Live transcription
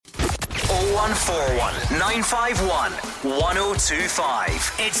0141 951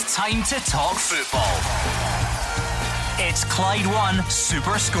 1025. It's time to talk football. It's Clyde One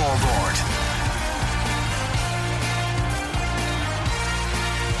Super Scoreboard.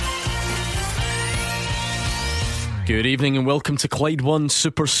 Good evening and welcome to Clyde One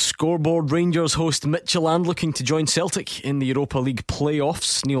Super Scoreboard. Rangers host Midtjylland looking to join Celtic in the Europa League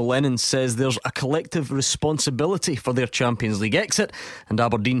playoffs. Neil Lennon says there's a collective responsibility for their Champions League exit, and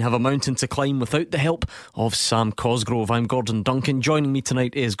Aberdeen have a mountain to climb without the help of Sam Cosgrove. I'm Gordon Duncan. Joining me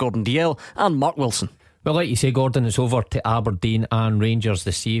tonight is Gordon Dalziel and Mark Wilson. Well, like you say, Gordon, it's over to Aberdeen and Rangers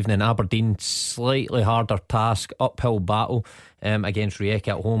this evening. Aberdeen, slightly harder task, uphill battle against Rijeka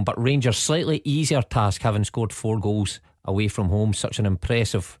at home, but Rangers, slightly easier task, having scored 4 goals away from home. Such an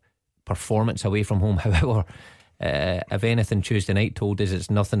impressive performance away from home. However, if anything Tuesday night told us,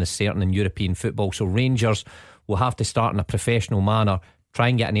 it's nothing is certain in European football. So Rangers will have to start in a professional manner, try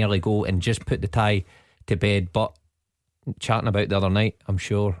and get an early goal and just put the tie to bed. But chatting about the other night, I'm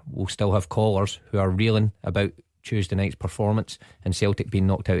sure we'll still have callers who are reeling about Tuesday night's performance and Celtic being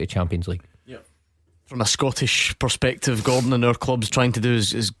knocked out of Champions League. From a Scottish perspective, Gordon, and our club's trying to do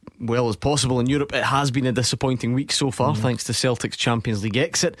as well as possible in Europe. It has been a disappointing week so far, thanks to Celtic's Champions League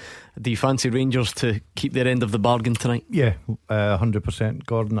exit. Do you fancy Rangers to keep their end of the bargain tonight? Yeah, 100%,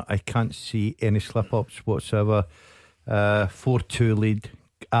 Gordon. I can't see any slip-ups whatsoever. 4-2 lead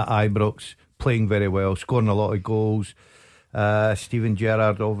at Ibrox, playing very well, scoring a lot of goals. Steven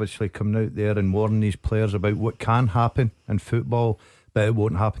Gerrard obviously coming out there and warning these players about what can happen in football, but it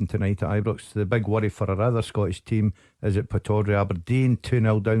won't happen tonight at Ibrox. The big worry for our other Scottish team is at Pittodrie. Aberdeen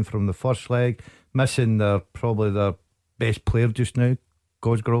 2-0 down from the first leg, missing probably their best player just now,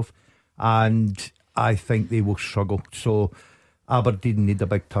 Cosgrove, and I think they will struggle. So Aberdeen need a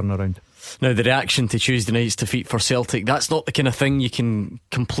big turnaround. Now, the reaction to Tuesday night's defeat for Celtic, that's not the kind of thing you can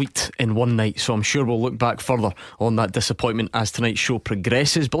complete in one night, so I'm sure we'll look back further on that disappointment as tonight's show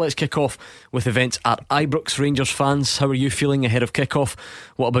progresses. But let's kick off with events at Ibrox. Rangers fans, how are you feeling ahead of kick-off?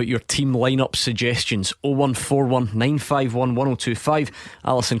 What about your team lineup suggestions? 0141 951 1025.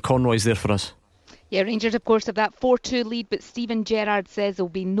 Alison Conroy's there for us. Yeah, Rangers of course have that 4-2 lead, but Steven Gerrard says there will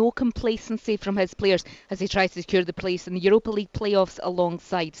be no complacency from his players as they try to secure the place in the Europa League playoffs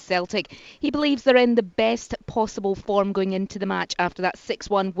alongside Celtic. He believes they're in the best possible form going into the match after that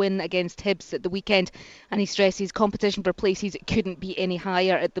 6-1 win against Hibs at the weekend, and he stresses competition for places couldn't be any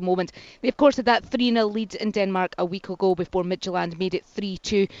higher at the moment. They of course had that 3-0 lead in Denmark a week ago before Midtjylland made it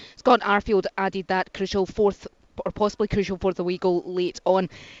 3-2. Scott Arfield added that crucial fourth away goal late on.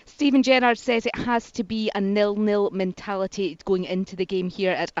 Steven Gerrard says it has to be a 0-0 mentality going into the game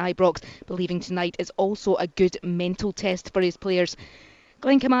here at Ibrox, believing tonight is also a good mental test for his players.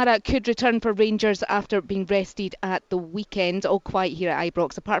 Glenn Kamara could return for Rangers after being rested at the weekend. All quiet here at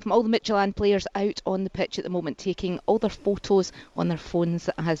Ibrox, apart from all the Midtjylland players out on the pitch at the moment, taking all their photos on their phones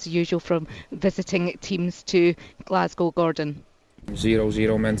as usual from visiting teams to Glasgow. Gordon.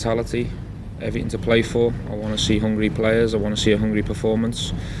 0-0 mentality. Everything to play for. I want to see hungry players. I want to see a hungry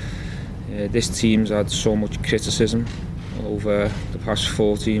performance. This team's had so much criticism over the past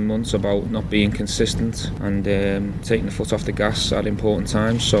 14 months about not being consistent and taking the foot off the gas at important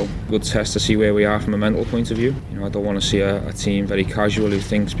times. So good test to see where we are from a mental point of view. I don't want to see a team very casual who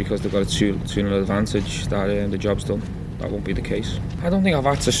thinks because they've got a 2-0 advantage that the job's done. That won't be the case. I don't think I've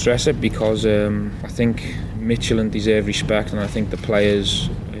had to stress it because I think Midtjylland deserve respect, and I think the players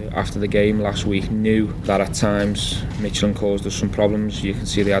after the game last week knew that at times Midtjylland caused us some problems. You can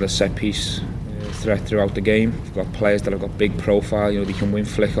see they had a set piece threat throughout the game. We've got players that have got big profile, they can win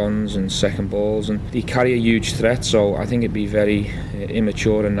flick-ons and second balls, and they carry a huge threat. So I think it'd be very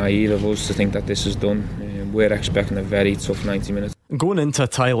immature and naive of us to think that this is done. We're expecting a very tough 90 minutes. Going into a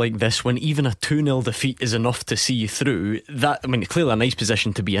tie like this, when even a 2-0 defeat is enough to see you through, that, I mean, clearly a nice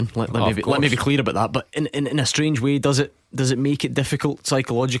position to be in. Let me be clear about that. But in a strange way, does it make it difficult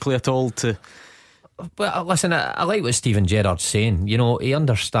psychologically at all to? Well, listen, I like what Steven Gerrard's saying. He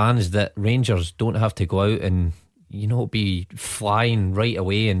understands that Rangers don't have to go out and be flying right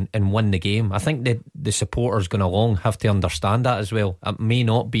away and win the game. I think that the supporters going along have to understand that as well. It may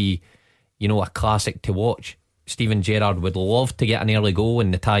not be a classic to watch. Steven Gerrard would love to get an early goal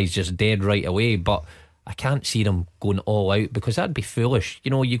and the tie's just dead right away, but I can't see them going all out because that'd be foolish.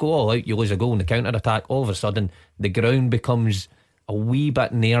 You go all out, you lose a goal in the counter attack, all of a sudden the ground becomes a wee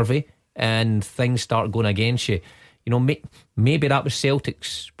bit nervy and things start going against you. Maybe that was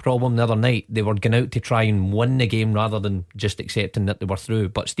Celtic's problem the other night. They were going out to try and win the game rather than just accepting that they were through.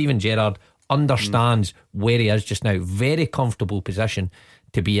 But Steven Gerrard understands where he is just now. Very comfortable position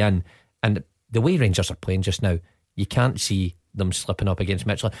to be in. And the way Rangers are playing just now, you can't see them slipping up against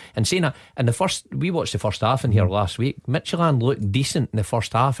Midtjylland. And saying that, we watched the first half in here last week. Midtjylland looked decent in the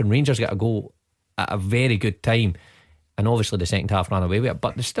first half, and Rangers got a goal at a very good time, and obviously the second half ran away with it,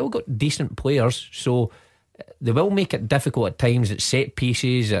 but they've still got decent players, so they will make it difficult at times at set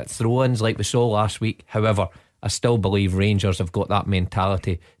pieces, at throw-ins like we saw last week. However, I still believe Rangers have got that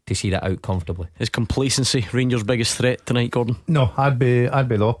mentality to see that out comfortably. Is complacency Rangers' biggest threat tonight, Gordon? No, I'd be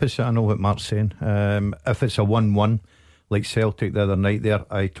the opposite. I know what Mark's saying. If it's a 1-1 like Celtic the other night there,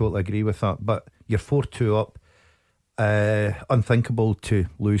 I totally agree with that. But you're 4-2 up. Unthinkable to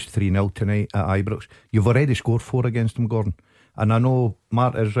lose 3-0 tonight at Ibrox. You've already scored 4 against them, Gordon. And I know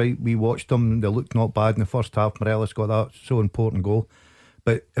Mark is right. We watched them, they looked not bad in the first half. Morelos got that so important goal.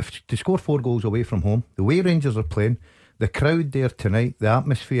 But if to score 4 goals away from home, the way Rangers are playing, the crowd there tonight, the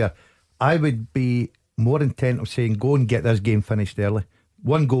atmosphere, I would be more intent of saying go and get this game finished early.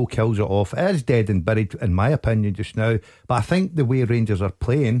 1 goal kills it off. It is dead and buried in my opinion just now. But I think the way Rangers are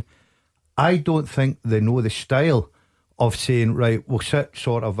playing, I don't think they know the style of saying, right, we'll sit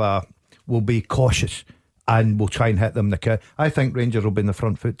sort of we'll be cautious and we'll try and hit them in the kit. I think Rangers will be in the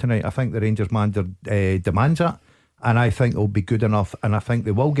front foot tonight. I think the Rangers manager demands that, and I think they'll be good enough, and I think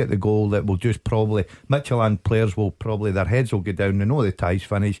they will get the goal that will just probably, Midtjylland players will probably, their heads will go down, they know the tie's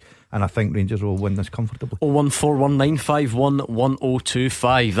finished, and I think Rangers will win this comfortably.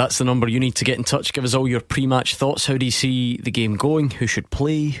 01419511025, that's the number you need to get in touch. Give us all your pre-match thoughts. How do you see the game going? Who should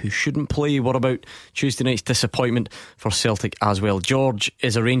play? Who shouldn't play? What about Tuesday night's disappointment for Celtic as well? George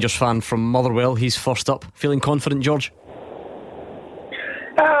is a Rangers fan from Motherwell. He's first up. Feeling confident, George?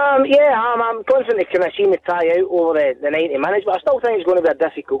 I'm confident they can see the tie out over the 90 minutes, but I still think it's going to be a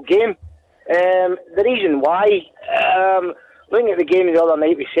difficult game. The reason why, looking at the game the other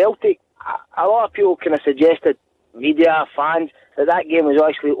night with Celtic, a lot of people kind of suggested, media, fans, that game was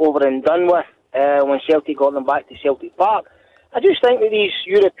actually over and done with when Celtic got them back to Celtic Park. I just think that these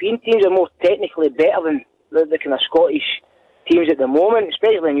European teams are more technically better than the kind of Scottish teams at the moment,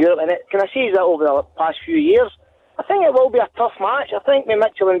 especially in Europe, and it kind of sees that over the past few years. I think it will be a tough match. I think with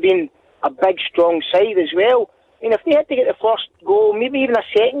Midtjylland being a big, strong side as well, I mean, if they had to get the first goal, maybe even a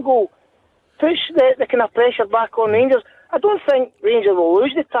second goal, push the kind of pressure back on Rangers. I don't think Rangers will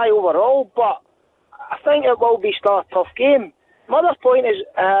lose the tie overall, but I think it will be still a tough game. My other point is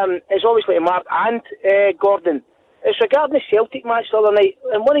obviously to Mark and Gordon. It's regarding the Celtic match the other night,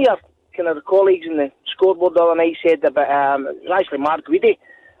 and one of your kind of colleagues in the scoreboard the other night said about, it was actually Mark Guidi,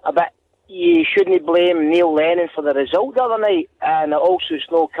 about you shouldn't blame Neil Lennon for the result the other night, and also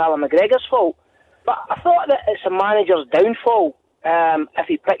it's no Callum McGregor's fault. But I thought that it's a manager's downfall if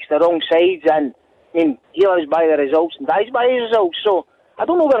he picks the wrong sides, and I mean, he lives by the results and dies by his results. So I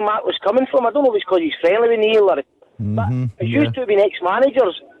don't know where Mark was coming from. I don't know if it's because he's friendly with Neil, but as used to be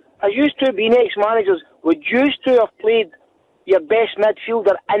ex-managers, would used to have played your best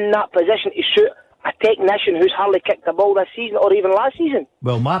midfielder in that position to suit a technician who's hardly kicked a ball this season or even last season?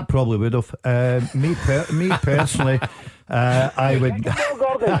 Well, Mark probably would have. Me personally, I would.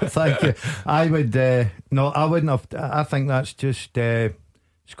 Thank you. I would. No, I wouldn't have. I think that's just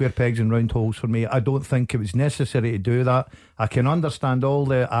square pegs and round holes for me. I don't think it was necessary to do that. I can understand all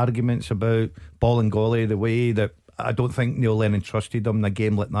the arguments about Bolingoli, the way that I don't think Neil Lennon trusted him in a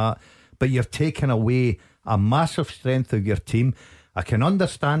game like that. But you're taking away a massive strength of your team. I can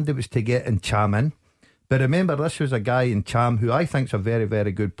understand it was to get Cham in, but remember, this was a guy in Cham who I think's a very,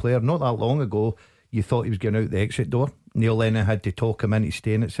 very good player. Not that long ago, you thought he was going out the exit door. Neil Lennon had to talk him into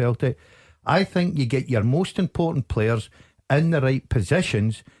staying at Celtic. I think you get your most important players in the right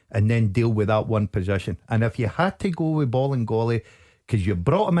positions and then deal with that one position. And if you had to go with Bolingoli because you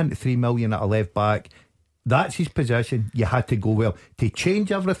brought him into 3 million at a left back, that's his position, you had to go well. To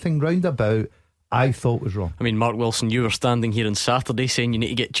change everything round about, I thought was wrong. I mean, Mark Wilson, you were standing here on Saturday saying you need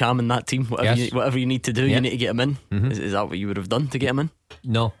to get Cham in that team. Whatever you need to do, you need to get him in. Is that what you would have done to get him in?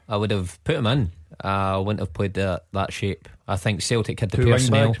 No, I would have put him in. I wouldn't have played that shape. I think Celtic had the 2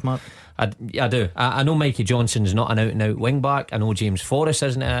 personnel. wing backs, Mark. I do. I know Mikey Johnson's not an out and out wing back. I know James Forrest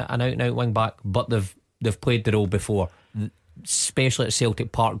isn't an out and out wing back, but they've played the role before, especially at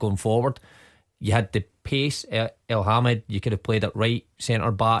Celtic Park going forward. You had the pace. El Hamid, you could have played at right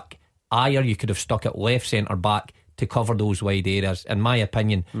centre back. Ayer, you could have stuck at left centre back to cover those wide areas. In my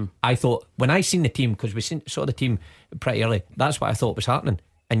opinion, I thought when I seen the team, because we saw the team pretty early, that's what I thought was happening.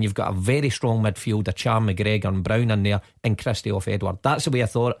 And you've got a very strong midfielder, Cham, McGregor and Brown in there, and Christie off Edward. That's the way I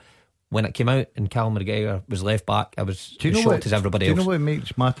thought when it came out and Callum McGregor was left back. I was as shocked as everybody else. Do you know what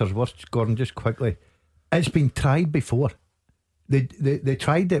makes matters worse, Gordon, just quickly? It's been tried before. They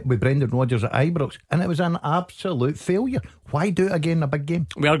tried it with Brendan Rodgers at Ibrox and it was an absolute failure. Why do it again in a big game?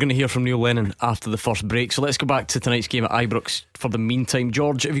 We are going to hear from Neil Lennon after the first break, so let's go back to tonight's game at Ibrox for the meantime.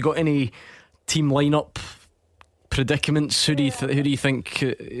 George, have you got any team lineup predicaments? Who do you think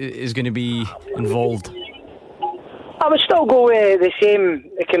is going to be involved? I would still go with the same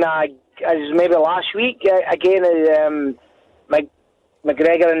kind of as maybe last week. Again,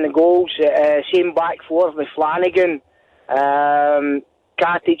 McGregor in the goals, same back four with Flanagan,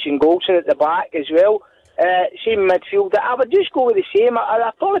 Katic and Goldson at the back as well. Same midfield. I would just go with the same.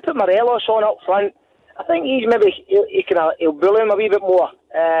 I'd probably put Morelos on up front. I think he's maybe he'll bully him a wee bit more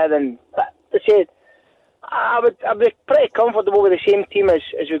than. But I said, I'd be pretty comfortable with the same team as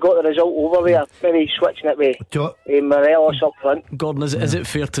we got the result over there. Maybe switching it with Morelos up front. Gordon, is it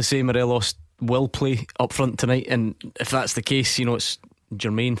fair to say Morelos will play up front tonight? And if that's the case, it's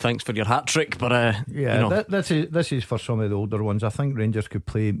Jermaine, thanks for your hat-trick, but this is for some of the older ones. I think Rangers could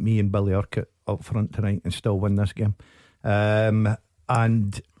play me and Billy Urquhart up front tonight and still win this game,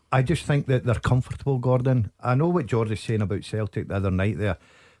 and I just think that they're comfortable, Gordon. I know what George is saying about Celtic the other night there,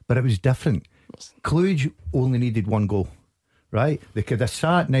 but it was different. Cluj only needed one goal, right? They could have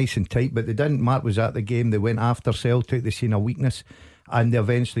sat nice and tight, but they didn't. Mark was at the game. They went after Celtic. They seen a weakness and they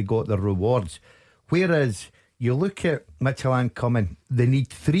eventually got their rewards. Whereas you look at Midtjylland coming, they need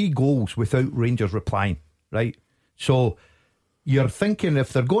 3 goals without Rangers replying, right? So you're thinking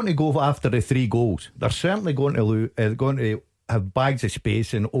if they're going to go after the 3 goals, they're certainly going to have bags of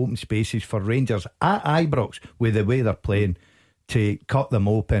space and open spaces for Rangers at Ibrox with the way they're playing to cut them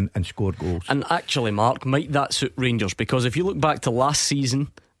open and score goals. And actually, Mark, might that suit Rangers? Because if you look back to last season,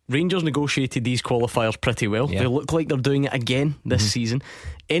 Rangers negotiated these qualifiers pretty well. They look like they're doing it again this season.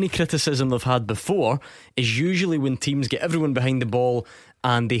 Any criticism they've had before is usually when teams get everyone behind the ball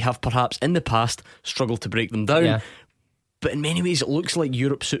and they have perhaps in the past struggled to break them down. But in many ways it looks like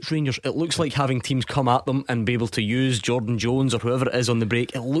Europe suits Rangers. It looks like having teams come at them and be able to use Jordan Jones or whoever it is on the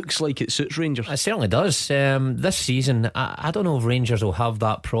break. It looks like it suits Rangers. It certainly does. This season, I don't know if Rangers will have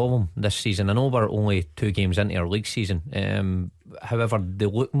that problem this season. I know we're only 2 games into our league season. However, they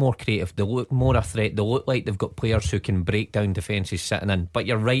look more creative, they look more a threat, they look like they've got players who can break down defences sitting in. But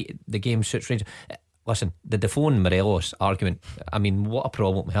you're right, the game suits Rangers. Listen, the Defoe and Morelos argument, I mean, what a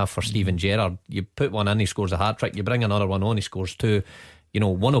problem we have for Steven Gerrard. You put one in, he scores a hat-trick. You bring another one on, he scores 2.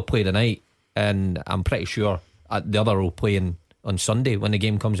 One will play tonight, and I'm pretty sure the other will play on Sunday when the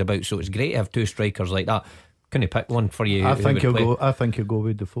game comes about. So it's great to have 2 strikers like that. Can you pick one for you? I think he'll go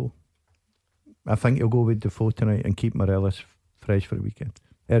with Defoe. I think he'll go with Defoe tonight and keep Morelos fresh for the weekend.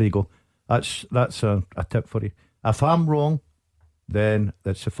 There you go. That's a tip for you. If I'm wrong, then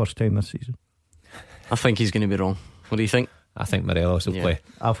that's the first time this season. I think he's going to be wrong. What do you think? I think Morelos will play.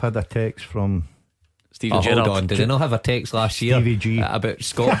 I've had a text from Steven Gerrard. Hold on, did he not have a text last year Stevie G about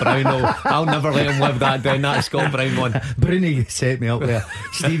Scott Brownlow? I'll never let him live that down. That Scott Brown one. Bruni set me up there.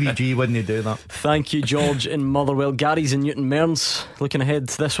 Stevie G wouldn't do that. Thank you, George in Motherwell. Gary's in Newton Mearns. Looking ahead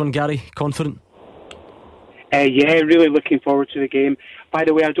to this one, Gary, confident? Really looking forward to the game. By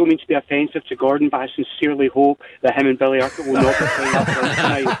the way, I don't mean to be offensive to Gordon, but I sincerely hope that him and Billy Urquhart will not be playing up front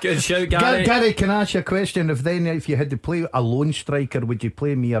tonight. Good shout, Gary. Gary, can I ask you a question? If you had to play a lone striker, would you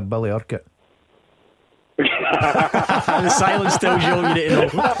play me or Billy Urquhart? The silence tells you all you need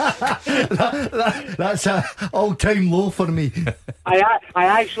to know. That's an all-time low for me. I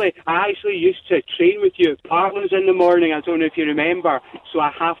actually used to train with you at Parklands in the morning. I don't know if you remember, so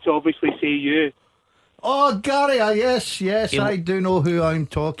I have to obviously say you. Oh, Gary, yes, I do know who I'm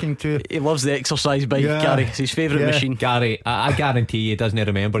talking to. He loves the exercise bike, Gary. It's his favourite machine. Gary, I guarantee you he doesn't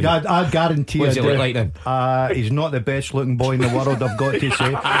remember you. I guarantee you. What does he look like then? He's not the best looking boy in the world, I've got to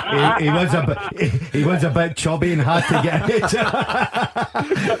say. He was a bit chubby and had to get it.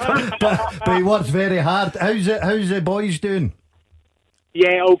 but he works very hard. How's the boys doing?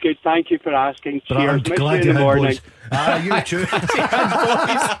 Yeah, all good. Thank you for asking. But Cheers. I'm glad you in the had morning. boys. You too.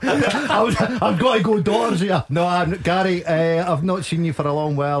 I've got to go doors here. No, Gary, I've not seen you for a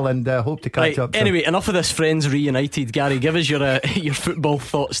long while, and hope to catch up. Anyway, enough of this Friends Reunited. Gary, give us your football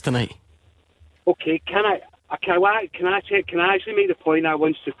thoughts tonight. Okay, can I actually make the point I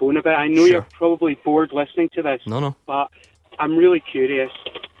wanted to phone about? I know you're probably bored listening to this. No. But I'm really curious.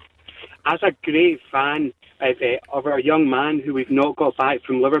 As a great fan of our young man who we've not got back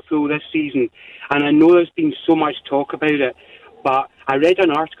from Liverpool this season, and I know there's been so much talk about it, but I read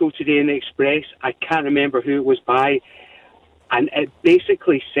an article today in the Express, I can't remember who it was by, and it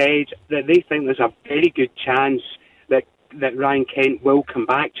basically said that they think there's a very good chance that Ryan Kent will come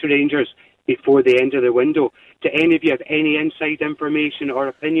back to Rangers before the end of the window. Do any of you have any inside information or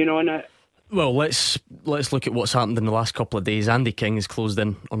opinion on it? Well, let's look at what's happened in the last couple of days. Andy King has closed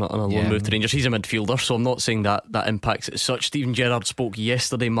in on a loan move to Rangers. He's a midfielder, so I'm not saying that impacts it as such. Steven Gerrard spoke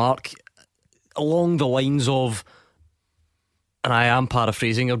yesterday, Mark, along the lines of, and I am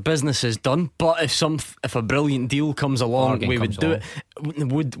paraphrasing, our business is done, but if a brilliant deal comes along, we would do it.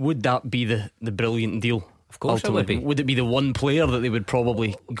 Would that be the brilliant deal? Of course ultimately? It would be. Would it be the one player that they would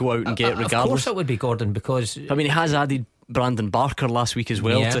probably go out and get regardless? Of course it would be, Gordon, because I mean, he has added Brandon Barker last week as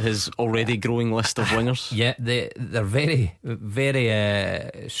well to his already growing list of wingers. Yeah, they're very,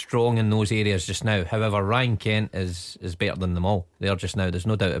 very strong in those areas just now. However, Ryan Kent is better than them all there just now. There's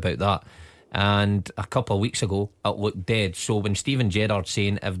no doubt about that. And a couple of weeks ago it looked dead. So when Steven Gerrard's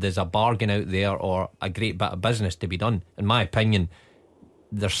saying if there's a bargain out there or a great bit of business to be done, in my opinion,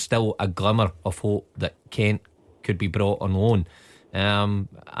 there's still a glimmer of hope that Kent could be brought on loan.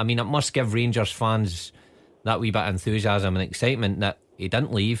 I mean, it must give Rangers fans that wee bit of enthusiasm and excitement that he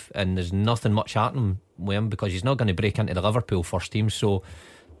didn't leave and there's nothing much happening with him, because he's not going to break into the Liverpool first team. So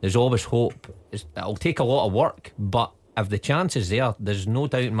there's always hope. It'll take a lot of work, but if the chance is there, there's no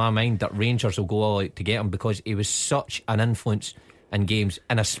doubt in my mind that Rangers will go all out to get him, because he was such an influence in games,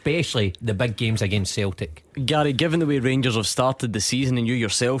 and especially the big games against Celtic. Gary, given the way Rangers have started the season, and you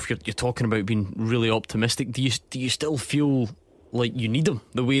yourself, you're talking about being really optimistic, do you still feel like you need him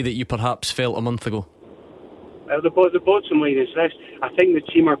the way that you perhaps felt a month ago? The bottom line is this: I think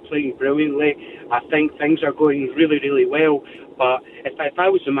the team are playing brilliantly. I think things are going really, really well. But if I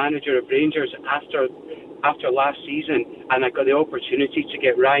was the manager of Rangers after last season and I got the opportunity to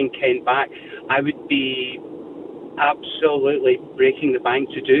get Ryan Kent back, I would be absolutely breaking the bank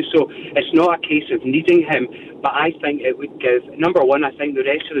to do so. It's not a case of needing him, but I think it would give, number one, I think the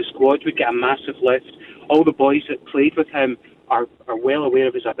rest of the squad would get a massive lift. All the boys that played with him are well aware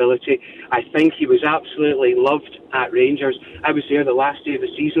of his ability. I think he was absolutely loved at Rangers. I was there the last day of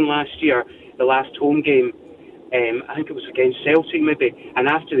the season last year, the last home game. I think it was against Celtic maybe, and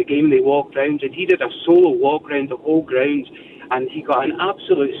after the game they walked round and he did a solo walk round the whole ground and he got an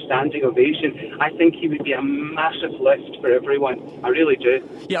absolute standing ovation. I think he would be a massive lift for everyone. I really do.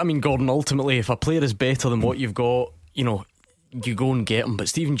 Yeah, I mean, Gordon, ultimately if a player is better than what you've got, you know, you go and get him. But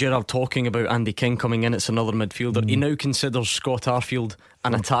Steven Gerrard talking about Andy King coming in, it's another midfielder. He now considers Scott Arfield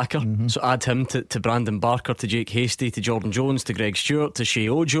an attacker, so add him to Brandon Barker, to Jake Hastie, to Jordan Jones, to Greg Stewart, to Shea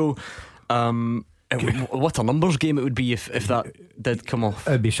Ojo. What a numbers game it would be if that did come off.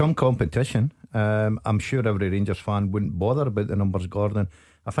 It'd be some competition. I'm sure every Rangers fan wouldn't bother about the numbers, Gordon.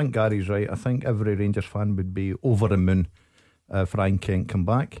 I think Gary's right. I think every Rangers fan would be over the moon if Ryan Kent come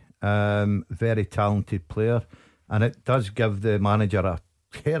back. Very talented player, and it does give the manager a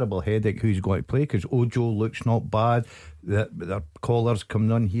terrible headache who's going to play, because Ojo looks not bad. Their callers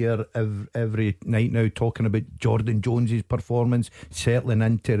coming on here every night now talking about Jordan Jones's performance, settling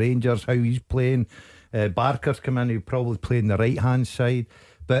into Rangers, how he's playing. Barker's come in, he'll probably play in the right hand side,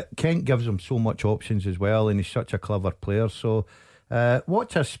 but Kent gives him so much options as well, and he's such a clever player. So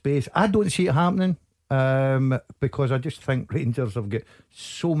watch his space. I don't see it happening, because I just think Rangers have got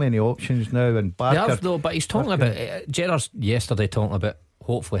so many options now. And Barker, they have though, but he's talking about Gerrard's yesterday talking about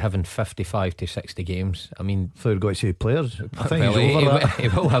hopefully having 55 to 60 games. I mean, so you're going to say players. I think well, he's over that. He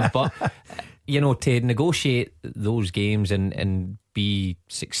will have, but you know, to negotiate those games and be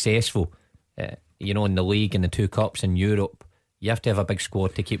successful, you know, in the league and the two cups in Europe, you have to have a big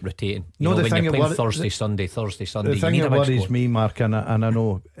squad to keep rotating. You know, when you're playing Thursday, Sunday. The thing that worries me, Mark, and I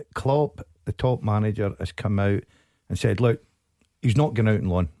know Klopp, the top manager, has come out and said, look, he's not going out on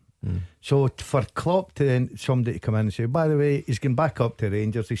loan. So for Klopp to then somebody to come in and say, by the way, he's going back up to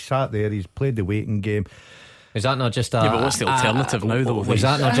Rangers, he's sat there, he's played the waiting game. Is that not just a... Yeah, but what's the alternative now though? Was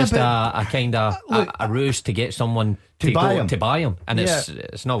that not just a kind of a ruse to get someone to buy him? And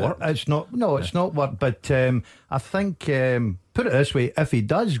it's not work. It's not work. But I think, put it this way, if he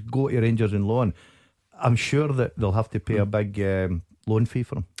does go to Rangers on loan, I'm sure that they'll have to pay a big loan fee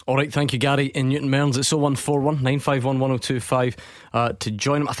for him. Alright, thank you, Gary in Newton Mearns. It's 0141 951 1025 to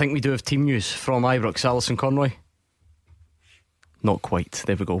join him. I think we do have team news from Ibrox. Alison Conroy? Not quite.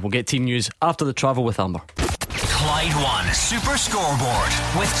 There we go. We'll get team news after the travel with Amber. Clyde One Super Scoreboard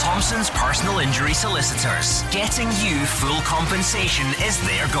with Thompson's personal injury solicitors. Getting you full compensation is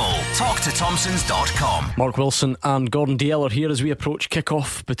their goal. Talk to Thompsons.com. Mark Wilson and Gordon Dalziel are here as we approach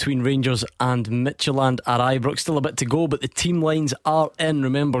kick-off between Rangers and Midtjylland at Ibrox. Still a bit to go, but the team lines are in.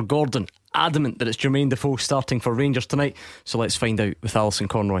 Remember, Gordon adamant that it's Jermaine Defoe starting for Rangers tonight. So let's find out with Alison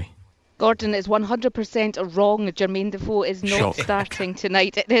Conroy. Gordon is 100% wrong. Jermaine Defoe is not starting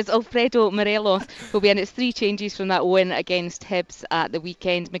tonight. It is Alfredo Morelos who'll be in. It's 3 changes from that win against Hibs at the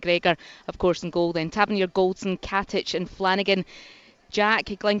weekend. McGregor, of course, in goal. Then Tavernier, Goldson, Katic and Flanagan.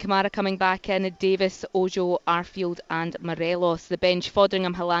 Jack, Glenn Kamara coming back in, Davis, Ojo, Arfield and Morelos. The bench: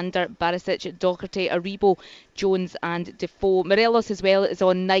 Foderingham, Hollander, Barisic, Doherty, Aribo, Jones and Defoe. Morelos as well is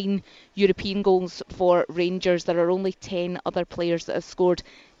on 9 European goals for Rangers. There are only 10 other players that have scored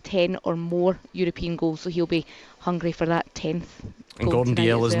 10 or more European goals, so he'll be hungry for that 10th. And Gordon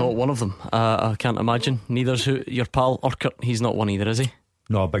Dalziel is not one of them. I can't imagine. Neither's your pal Urquhart. He's not one either, is he?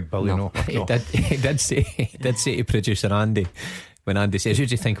 No, Big Billy, no. He did say to producer Andy, when Andy says, who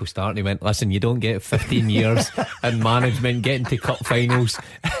do you think will start? And he went, listen, you don't get 15 years in management getting to cup finals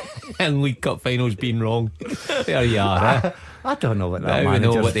and League Cup finals being wrong. There you are, eh? I don't know what that now we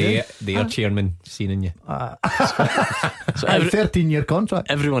know what the their chairman seen in you. So 13-year contract.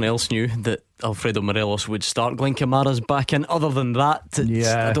 Everyone else knew that Alfredo Morelos would start. Glenn Kamara's back in. Other than that,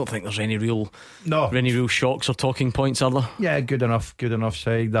 I don't think there's any real shocks or talking points, are there? Yeah, good enough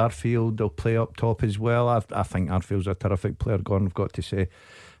side. Arfield, they'll play up top as well. I think Arfield's a terrific player, Gordon, I've got to say.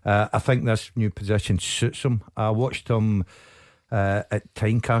 I think this new position suits him. I watched him at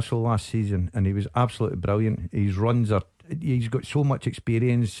Tynecastle last season and he was absolutely brilliant. His runs are, he's got so much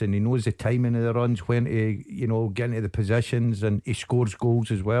experience and he knows the timing of the runs, when to get into the positions, and he scores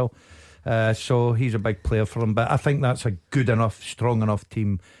goals as well. So he's a big player for him. But I think that's a good enough, strong enough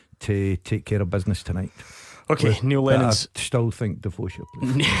team to take care of business tonight. Okay, Neil Lennon's. I still think Defoe should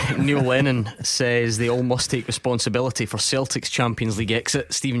play. Neil Lennon says they all must take responsibility for Celtic's Champions League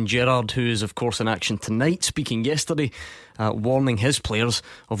exit. Stephen Gerrard, who is of course in action tonight, speaking yesterday, warning his players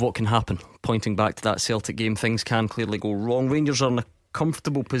of what can happen, pointing back to that Celtic game. Things can clearly go wrong. Rangers are in a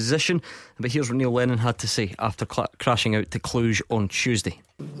comfortable position, but here's what Neil Lennon had to say after crashing out to Cluj on Tuesday.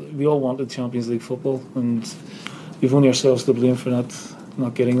 We all wanted Champions League football, and we've only ourselves to blame for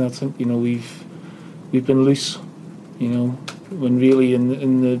not getting that. We've been loose, when really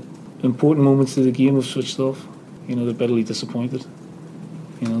in the important moments of the game we've switched off. They're bitterly disappointed.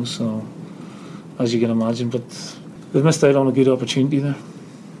 So as you can imagine, but they've missed out on a good opportunity there.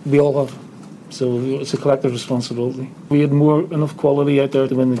 We all have. So it's a collective responsibility. We had enough quality out there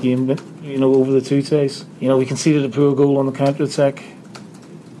to win the game, but over the two ties. We conceded a poor goal on the counter attack,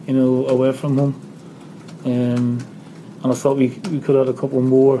 away from home. And I thought we could have had a couple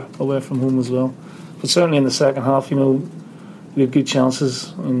more away from home as well. But certainly in the second half, we had good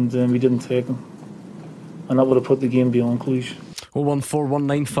chances and we didn't take them. And that would have put the game beyond Cluj.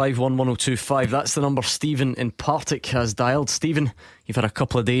 01419511025. That's the number Stephen in Partick has dialed. Stephen, you've had a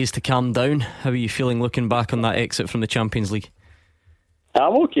couple of days to calm down. How are you feeling looking back on that exit from the Champions League?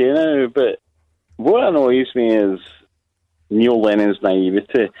 I'm okay now, but what annoys me is Neil Lennon's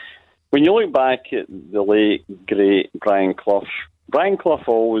naivety. When you look back at the late, great Brian Clough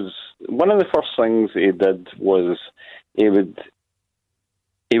always, one of the first things he did was he would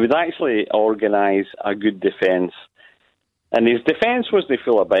actually organise a good defence. And his defence wasn't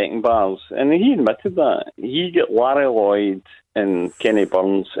full of biting bars, and he admitted that. He got Larry Lloyd and Kenny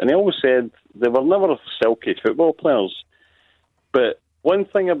Burns, and he always said they were never silky football players. But one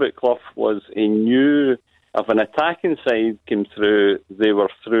thing about Clough was he knew if an attacking side came through, they were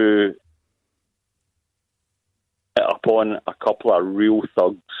through upon a couple of real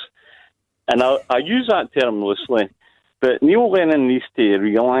thugs. And I use that term loosely, but Neil Lennon needs to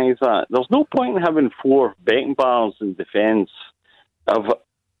realise that there's no point in having 4 betting bars in defence. If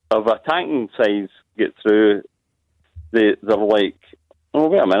attacking sides get through, they're like, oh,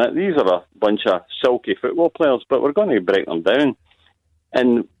 wait a minute, these are a bunch of silky football players, but we're going to break them down.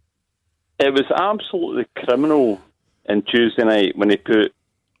 And it was absolutely criminal on Tuesday night when he put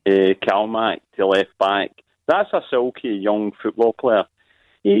Calmack to left back. That's a silky young football player.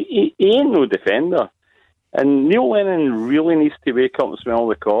 He ain't no defender. And Neil Lennon really needs to wake up and smell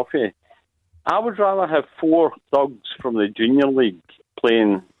the coffee. I would rather have 4 thugs from the Junior League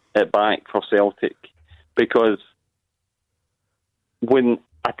playing at back for Celtic, because when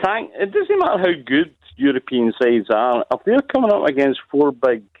attack, it doesn't matter how good European sides are, if they're coming up against 4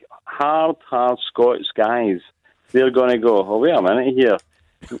 big, hard Scots guys, they're going to go, oh, wait a minute here.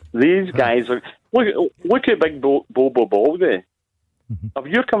 These guys are... Look at big Bobo Baldy. If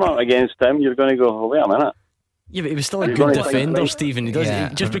you're coming up against him, you're going to go, oh, wait a minute. Yeah, but he was still a good defender, Stephen. He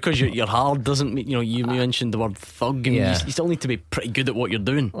does, just because you're hard doesn't mean, you mentioned the word thug, and you still need to be pretty good at what you're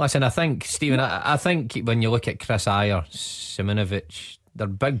doing. Listen, I think, Stephen, I think when you look at Chris Ayer, Simonovic, they're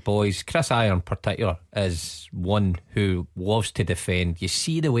big boys. Chris Ayer in particular is one who loves to defend. You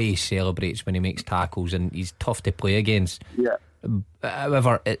see the way he celebrates when he makes tackles, and he's tough to play against. Yeah.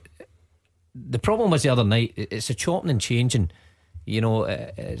 However, the problem was the other night, it's a chopping and changing.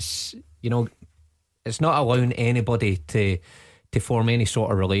 It's not allowing anybody to form any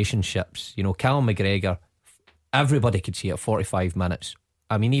sort of relationships. Callum McGregor everybody could see at 45 minutes.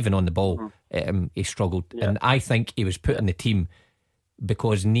 I mean, even on the ball, he struggled. And I think he was put in the team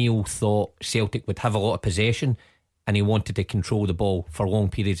because Neil thought Celtic would have a lot of possession and he wanted to control the ball for long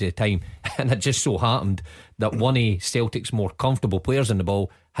periods of time. And it just so happened that one of Celtic's more comfortable players in the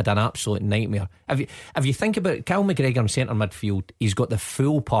ball had an absolute nightmare. If you think about it, Cal McGregor in centre midfield, he's got the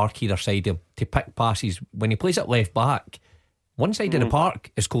full park either side of him to pick passes. When he plays at left back, one side of the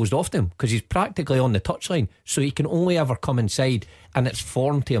park is closed off to him because he's practically on the touchline, so he can only ever come inside, and it's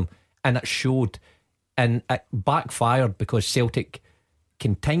foreign to him, and it showed, and it backfired because Celtic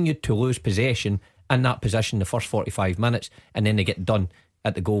continued to lose possession in that position the first 45 minutes, and then they get done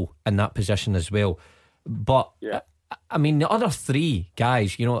at the goal in that position as well. But I mean, the other three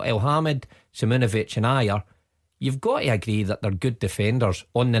guys, you know, Elhamed, Simunovic and Ayer, you've got to agree that they're good defenders.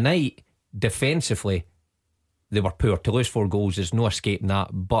 On the night, defensively, they were poor. To lose 4 goals, there's no escaping that.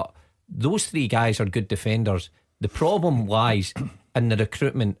 But those three guys are good defenders. The problem lies in the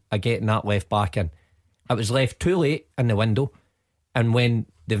recruitment of getting that left back in. It was left too late in the window, and when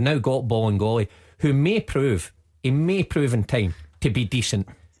they've now got Bolingoli, who may prove in time to be decent.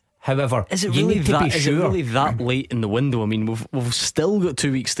 However, is it you really need to be is sure. it really that late in the window? I mean, we've still got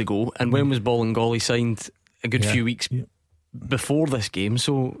 2 weeks to go, and when was Bolingoli signed? A good few weeks before this game.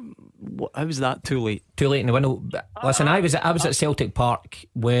 So how was that too late? Too late in the window. Listen, I was at Celtic Park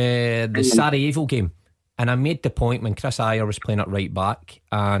with the Sarajevo game, and I made the point when Chris Ayer was playing at right back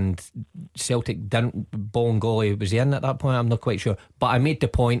and Celtic didn't. Bolingoli, was he in at that point? I'm not quite sure, but I made the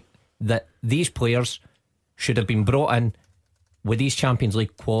point that these players should have been brought in with these Champions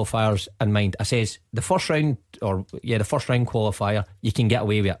League qualifiers in mind. I says the first round qualifier you can get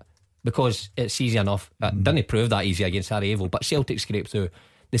away with it because it's easy enough. It didn't prove that easy against Sarajevo, but Celtic scraped through.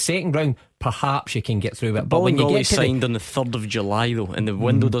 The second round, perhaps you can get through it. But when you get signed on the 3rd of July though, and the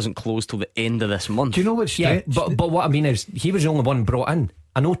window doesn't close till the end of this month. Do you know what's strange? But what I mean is, he was the only one brought in.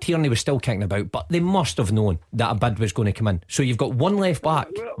 I know Tierney was still kicking about, but they must have known that a bid was going to come in. So you've got one left back.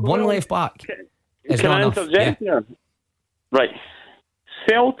 Left back. Can I interject here? Right.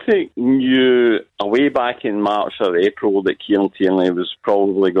 Celtic knew way back in March or April that Kieran Tierney was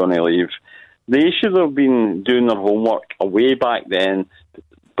probably going to leave. They should have been doing their homework way back then.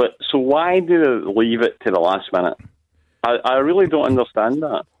 But so why did they leave it to the last minute? I really don't understand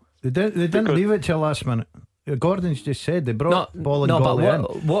that. They didn't leave it till last minute. Gordon's just said they brought Bolingoli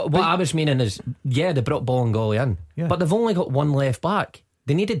in. What I was meaning is, they brought Bolingoli in, but they've only got one left back.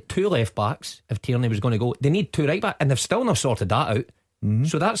 They needed 2 left backs if Tierney was going to go. They need 2 right back, and they've still not sorted that out.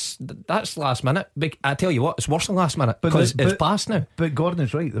 So that's last minute. I tell you what, it's worse than last minute because it's past now. But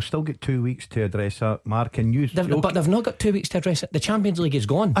Gordon's right. They've still got 2 weeks to address that, Mark. And but they've not got 2 weeks to address it. The Champions League is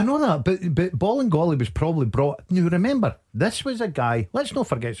gone. I know that, but Bolingoli was probably brought. Now remember, this was a guy. Let's not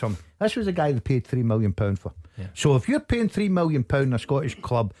forget something. This was a guy they paid £3 million for. So if you're paying £3 million a Scottish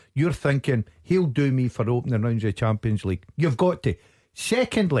club, you're thinking he'll do me for opening rounds of the Champions League. You've got to.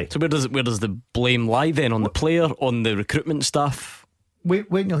 Secondly, so where does the blame lie then? On the player, on the recruitment staff? Wait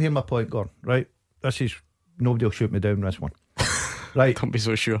and you'll hear my point, Gordon. Right, this is, nobody will shoot me down this one. Right, can't be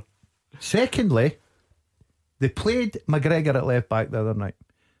so sure. Secondly, they played McGregor at left back the other night.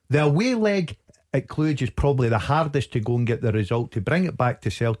 The away leg at Cluj is probably the hardest to go and get the result. To bring it back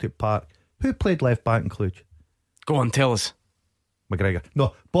to Celtic Park, who played left back in Cluj? Go on, tell us. McGregor.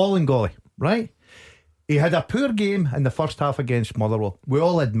 No, Bolingoli. Right. He had a poor game in the first half against Motherwell. We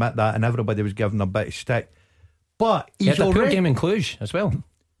all admit that, and everybody was giving a bit of stick. But he had a poor game in Cluj as well.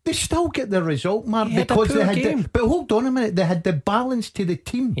 They still get the result, Mark, because they had but hold on a minute, they had the balance to the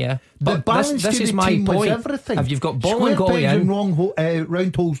team. Yeah, the balance this to is the my team point. was everything. If you've got Bolingoli in, and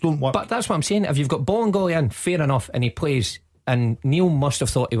round holes don't work. But that's what I'm saying. If you've got Bolingoli in, fair enough, and he plays, and Neil must have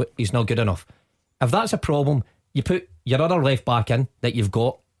thought he's not good enough. If that's a problem, you put your other left back in that you've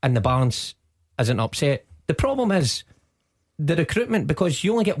got, and the balance isn't upset. The problem is the recruitment, because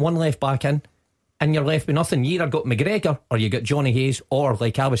you only get one left back in and you're left with nothing. You either got McGregor or you got Johnny Hayes, or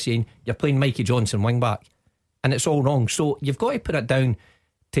like I was saying, you're playing Mikey Johnson wing back, and it's all wrong. So you've got to put it down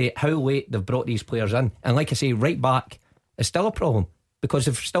to how late they've brought these players in. And like I say, right back is still a problem because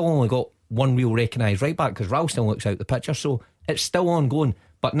they've still only got one real recognised right back, because Ralston looks out the picture. So it's still ongoing.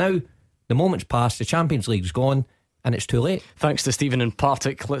 But now the moment's passed, the Champions League's gone, and it's too late. Thanks to Stephen in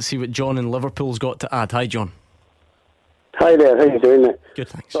Partick. Let's see what John in Liverpool's got to add. Hi, John. Hi there, how you doing, mate? Good,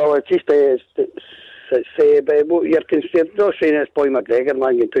 thanks. Well, it's just say, but what you're not saying it's Boy McGregor,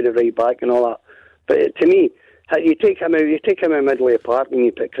 man, you put the right back and all that. But to me, you take him out middle of the park and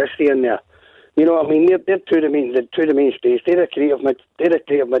you put Christie in there. You know what I mean? They're two of the mainstays. They're a creative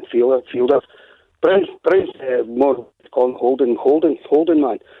midfielder. Brown's more calling holding,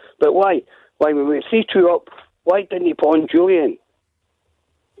 man. But why? Why we 3-2 up Why didn't he put on Julian?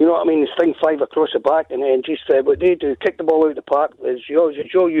 You know what I mean? Sting 5 across the back and then just what they do, kick the ball out of the park. As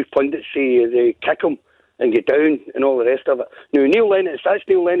you pundits say, they kick him and get down and all the rest of it. Now, that's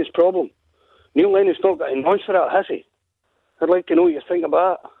Neil Lennon's problem. Neil Lennon's not got an answer for that, has he? I'd like to know what you think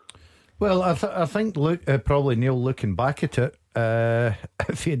about that. Well, I think probably Neil, looking back at it,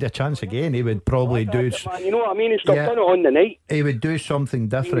 if he had a chance again, he would probably do. Man, you know what I mean? He's done it on the night. He would do something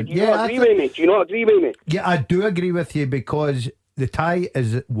different. Do you not agree with me? Do you not agree with me? Yeah, I do agree with you, because the tie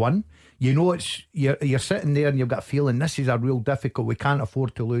is at 1. You know, you're sitting there and you've got a feeling this is a real difficult. We can't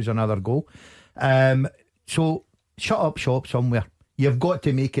afford to lose another goal. So shut up shop somewhere. You've got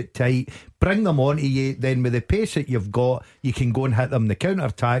to make it tight. Bring them on to you. Then with the pace that you've got, you can go and hit them the counter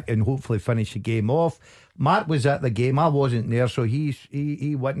attack and hopefully finish the game off. Mark was at the game. I wasn't there, so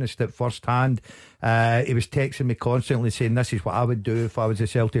he witnessed it first hand. He was texting me constantly saying this is what I would do if I was a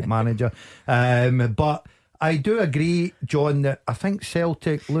Celtic manager. But I do agree, John, that I think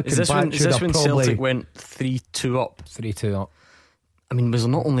Celtic, looking back, is this when Celtic went 3-2 up? 3-2 up. I mean, was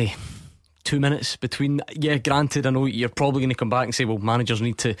there not only 2 minutes between? Yeah, granted, I know you're probably going to come back and say, well, managers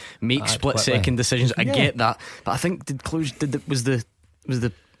need to make split-second decisions. I get that, but I think was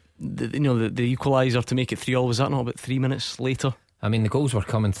the equaliser to make it 3-3? Was that not about 3 minutes later? I mean, the goals were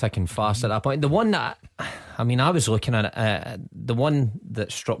coming thick and fast at that point. The one that, I was looking at it, the one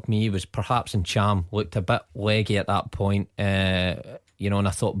that struck me was perhaps Cham looked a bit leggy at that point, and I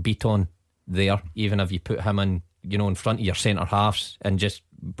thought Beaton there, even if you put him in, in front of your centre halves and just,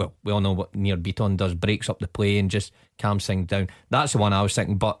 well, we all know what Nir Beaton does, breaks up the play and just calms things down. That's the one I was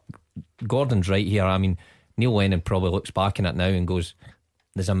thinking. But Gordon's right here. I mean, Neil Lennon probably looks back on it now and goes,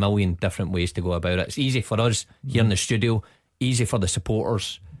 there's a million different ways to go about it. It's easy for us here in the studio, easy for the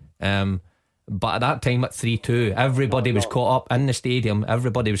supporters, but at that time at 3-2, everybody was caught up in the stadium,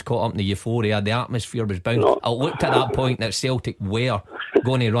 everybody was caught up in the euphoria, the atmosphere was bound. I looked at that point that Celtic were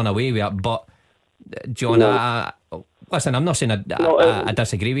going to run away with it. But John, listen, I'm not saying I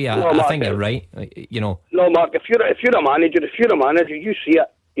disagree with you. I think you're right. No, Mark, if you're a manager, you see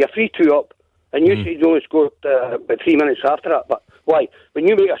it, you're 3-2 up, and you see you only scored about 3 minutes after that. But why? When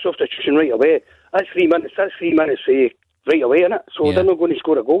you make a substitution right away, that's 3 minutes. That's 3 minutes right away, innit? So they're not going to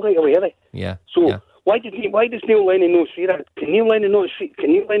score a goal right away, are they? Yeah. So why does Neil Lennon not see that? Can Neil Lennon not see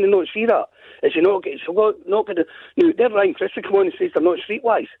that? Is he not? It's not going to. No, then Ryan Christie come on and says they're not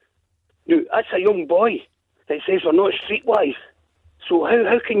streetwise. No, that's a young boy that says we're not streetwise. So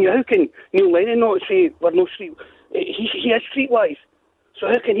how can Neil Lennon not say we're not street? He is streetwise. So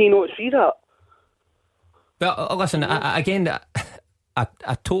how can he not see that? Well, listen, I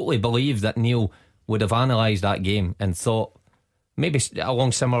totally believe that Neil would have analysed that game and thought, maybe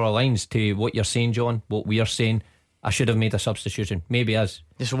along similar lines to what you're saying, John, what we are saying, I should have made a substitution. Maybe as.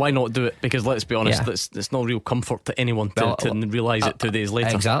 So why not do it? Because let's be honest, it's not real comfort to anyone to realise it 2 days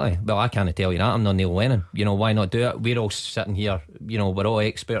later. Exactly. Well, I can't tell you that. I'm not Neil Lennon. Why not do it? We're all sitting here, we're all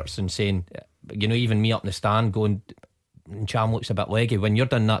experts and saying, even me up in the stand going, Cham looks a bit leggy. When you're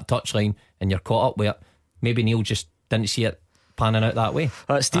down that touchline and you're caught up with it, maybe Neil just didn't see it panning out that way.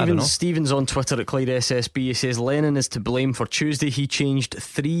 Stevens on Twitter at Clyde SSB, he says Lennon is to blame for Tuesday. He changed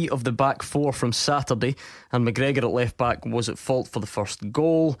 3 of the back 4 from Saturday, and McGregor at left back was at fault for the first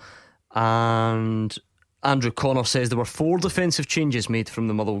goal. And Andrew Connor says there were 4 defensive changes made from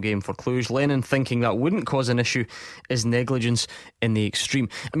the Motherwell game for Cluj. Lennon thinking that wouldn't cause an issue is negligence in the extreme.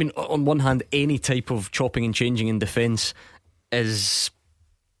 I mean, on one hand, any type of chopping and changing in defence is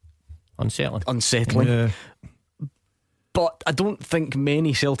unsettling. Yeah. But I don't think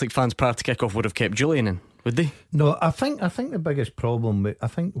many Celtic fans prior to kick-off would have kept Julian in, would they? No, I think the biggest problem, I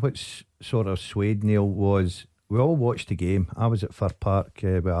think what's sort of swayed Neil was, we all watched the game. I was at Fir Park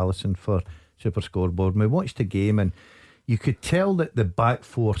with Alison for Super Scoreboard, and we watched the game, and you could tell that the back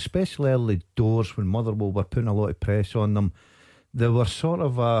 4, especially early doors when Motherwell were putting a lot of press on them, they were sort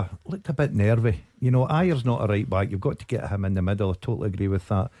of looked a bit nervy. Ayer's not a right back, you've got to get him in the middle. I totally agree with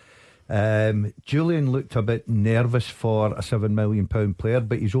that. Julian looked a bit nervous for a £7 million player,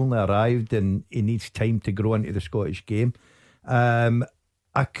 but he's only arrived and he needs time to grow into the Scottish game.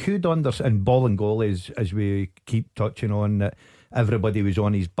 I could understand Bolingoli, as we keep touching on, that everybody was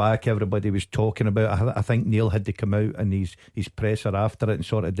on his back, everybody was talking about. I think Neil had to come out and his presser after it and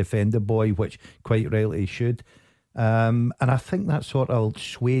sort of defend the boy, which quite rightly he should. And I think that sort of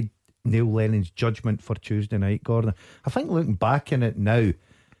swayed Neil Lennon's judgment for Tuesday night, Gordon. I think looking back in it now,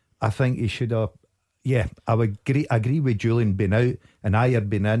 I think he should have. Yeah, I would agree with Julian being out and Ayer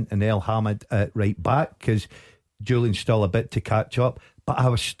being in and El Hamid at right back, because Julian's still a bit to catch up. But I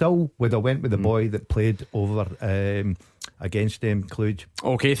would have went with the boy that played over against them, Cluj.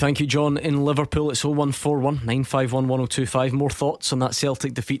 OK, thank you, John in Liverpool. It's 0141 951 1025. More thoughts on that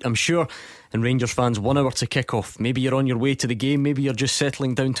Celtic defeat, I'm sure. And Rangers fans, 1 hour to kick off. Maybe you're on your way to the game, maybe you're just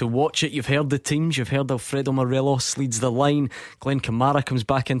settling down to watch it. You've heard the teams, you've heard Alfredo Morelos leads the line, Glenn Kamara comes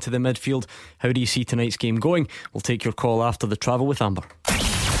back into the midfield. How do you see tonight's game going? We'll take your call after the travel with Amber.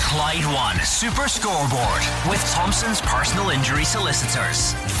 Clyde One Super Scoreboard with Thompson's personal injury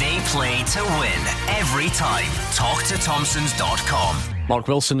solicitors. They play to win every time. Talk to Thompsons.com. Mark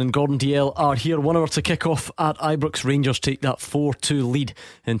Wilson and Gordon Dalziel are here. 1 hour to kick off at Ibrox. Rangers take that 4-2 lead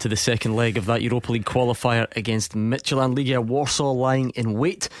into the second leg of that Europa League qualifier against Midtjylland. Legia Warsaw lying in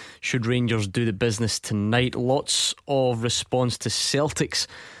wait should Rangers do the business tonight. Lots of response to Celtic's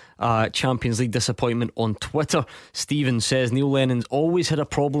Champions League disappointment on Twitter. Stephen says Neil Lennon's always had a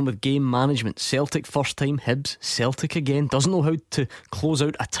problem with game management. Celtic first time, Hibs, Celtic again. Doesn't know how to close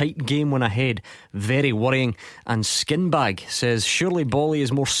out a tight game when ahead. Very worrying. And Skinbag says surely Bolly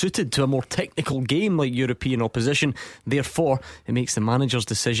is more suited to a more technical game like European opposition. Therefore it makes the manager's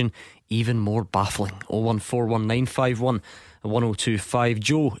decision even more baffling. 0141951 1025.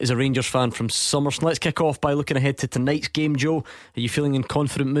 Joe is a Rangers fan from Summerston. Let's kick off by looking ahead to tonight's game. Joe, are you feeling in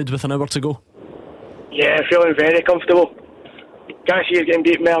confident mood with an hour to go? Yeah, feeling very comfortable. Can't see us getting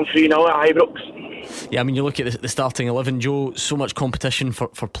beat more than 3-0 at Ibrox. Yeah, I mean, you look at the starting 11, Joe, so much competition for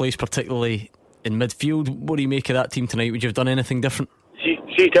place, particularly in midfield. What do you make of that team tonight? Would you have done anything different? See,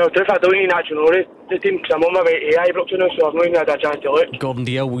 to tell the truth, I don't even actually know the team because I'm on my way to Ibrox now, so I've not even had a chance to look. Gordon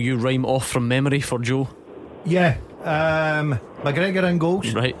Dalziel, will you rhyme off from memory for Joe? Yeah, McGregor in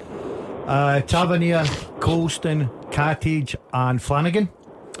goals. Right. Tavernier, Colston, Cattage and Flanagan.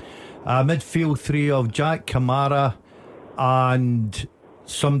 Midfield 3 of Jack, Kamara and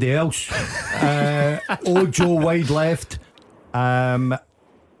somebody else. Ojo wide left, Arfield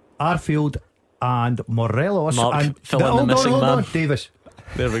and Morelos. Mark, and fill in the missing man. Davis.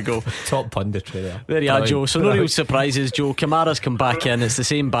 There we go. Top punditry there. There you are, Joe. So no real surprises, Joe. Kamara's come back in. It's the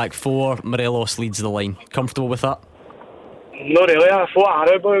same back four. Morelos leads the line. Comfortable with that? Not really. I thought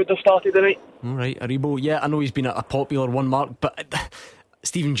Aribo would have started tonight. Alright, Aribo. Yeah, I know he's been a popular one, Mark, but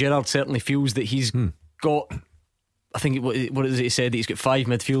Steven Gerrard certainly feels that he's got, I think, what is it he said? That he's got 5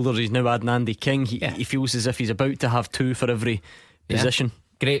 midfielders. He's now adding Andy King. He feels as if he's about to have 2 for every position.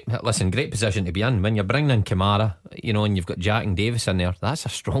 Great position to be in. When you're bringing in Kamara, and you've got Jack and Davis in there, that's a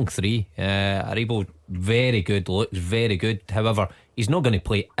strong 3. Aribo, very good, looks very good. However, he's not going to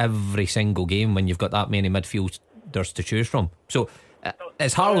play every single game when you've got that many midfielders to choose from. So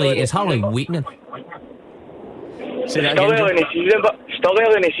it's Harley weakening. Say that Still again, early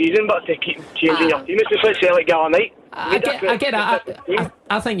in the season, but to keep changing your team, it's just like Celtic all night. I get it.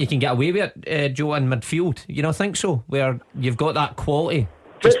 I think you can get away with it, Joe, in midfield. You don't think so? Where you've got that quality.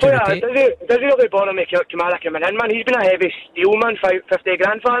 Does he really bother me Kamara coming in, man? He's been a heavy steal, man. 50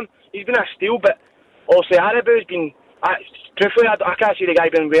 grand for him. He's been a steal, but also Aribo's been. Truthfully, I can't see the guy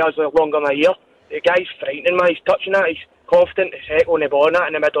being with us longer than a year. The guy's frightening, man. He's touching that. He's confident as heck on the ball and that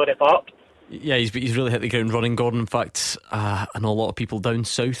in the middle of the park. Yeah, he's really hit the ground running, Gordon. In fact, I know a lot of people down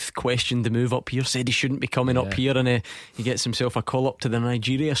south questioned the move up here, said he shouldn't be coming up here, and he gets himself a call up to the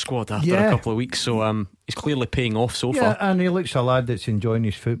Nigeria squad after a couple of weeks. So he's clearly paying off so far. And he looks a lad that's enjoying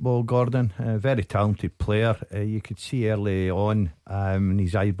his football, Gordon. Very talented player. You could see early on in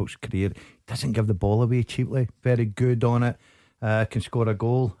his Ibrox career, doesn't give the ball away cheaply. Very good on it. Can score a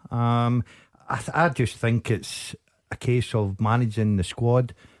goal. I just think it's a case of managing the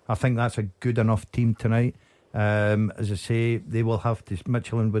squad. I think that's a good enough team tonight. As I say, they will have to.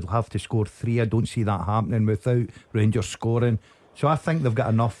 Midtjylland will have to score 3. I don't see that happening without Rangers scoring. So I think they've got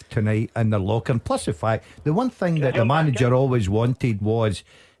enough tonight in their locker. And plus the fact, the one thing that the manager always wanted was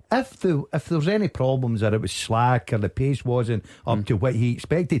if there's any problems or it was slack or the pace wasn't up to what he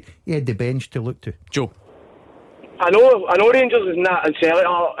expected, he had the bench to look to. Joe. I know Rangers is not and Celtic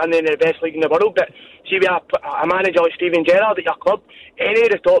are in the best league in the world, but see we have a manager like Steven Gerrard at your club, any of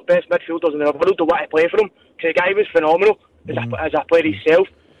the top best midfielders in the world will want to play for him because the guy was phenomenal as a player himself.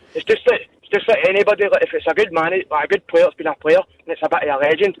 It's just like anybody. Like if it's a good manager, a good player, it's been a player and it's a bit of a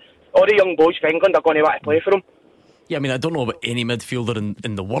legend. All the young boys from England are going to want to play for him. Yeah, I mean, I don't know about any midfielder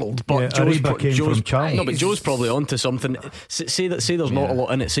in the world, but Joe's probably onto something. Say there's not a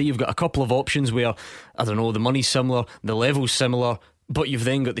lot in it. Say you've got a couple of options where, I don't know, the money's similar, the level's similar, but you've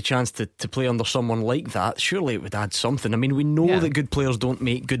then got the chance to play under someone like that. Surely it would add something. I mean, we know that good players don't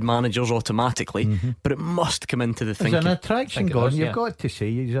make good managers automatically, but it must come into the thinking. There's an attraction, Gordon. You've got to say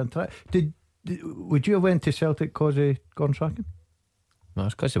he's would you have went to Celtic because of Gordon Strachan? No,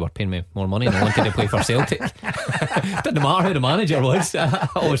 it's because they were paying me more money and I wanted to play for Celtic. Didn't matter who the manager was. I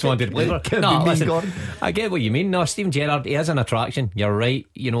always wanted to play for. No, listen, I get what you mean. No, Steven Gerrard, he is an attraction. You're right.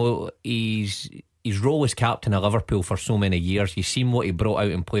 You know, his role as captain of Liverpool for so many years, you've seen what he brought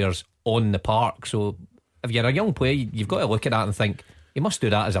out in players on the park. So if you're a young player, you've got to look at that and think he must do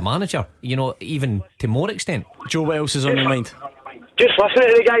that as a manager, you know, even to more extent. Joe, what else is on your mind? Just listening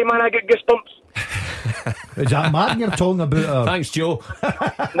to the guy, man, I get goosebumps. Is that Martin you're talking about? Thanks, Joe.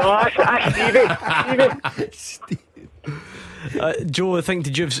 No, that's Stevie. Joe, I think,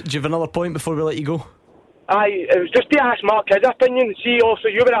 did you have another point before we let you go? Aye, it was just to ask Mark his opinion. See, also,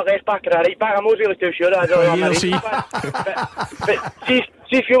 you were a left back or a right back. I'm not really too sure. I don't know. But see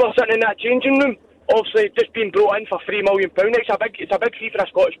if you were sitting in that changing room, obviously just being brought in for £3 million. It's a big fee for a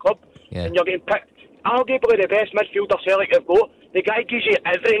Scottish club, and you're getting picked. Arguably the best midfielder Celtic have got. The guy gives you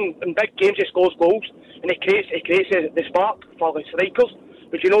everything in big games. He scores goals, and he creates the spark for the strikers.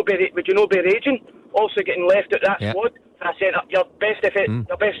 Would you not be raging? Also getting left at that squad for a centre, your best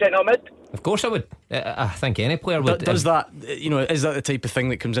centre mid. Of course I would. I think any player would. Does that, you know, is that the type of thing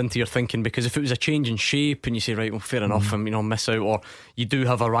that comes into your thinking? Because if it was a change in shape and you say, right, well, fair enough, and, you know, miss out, or you do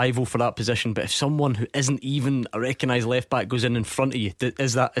have a rival for that position, but if someone who isn't even a recognised left back goes in front of you,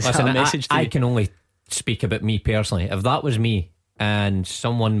 is that a message to you? I can only speak about me personally. If that was me and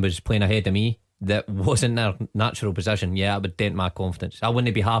someone was playing ahead of me that wasn't their natural position, yeah, it would dent my confidence. I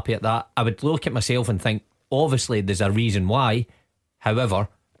wouldn't be happy at that. I would look at myself and think, obviously there's a reason why. However,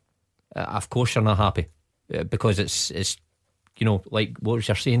 of course you're not happy, because it's you know, like what was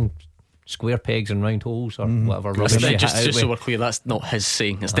you saying, square pegs and round holes or whatever rubbish. Just so we're clear, that's not his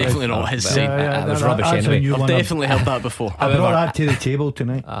saying. It's definitely not his saying. It was rubbish anyway. I've definitely heard that before. I brought that to the table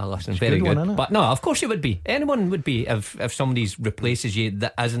tonight. Listen, very good. But no, of course you would be. Anyone would be if somebody replaces you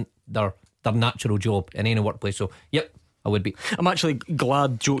that isn't their natural job in any workplace. So yep, I would be. I'm actually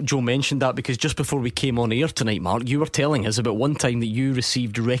glad Joe mentioned that, because just before we came on air tonight, Mark, you were telling us about one time that you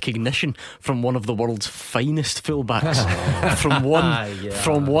received recognition from one of the world's finest fullbacks.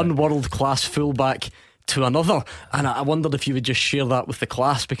 from one world-class fullback to another, and I wondered if you would just share that with the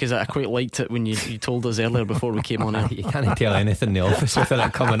class, because I quite liked it when you told us earlier before we came on air. You can't tell anything in the office without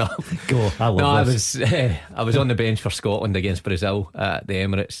it coming up. Go. I love this. I was on the bench for Scotland against Brazil at the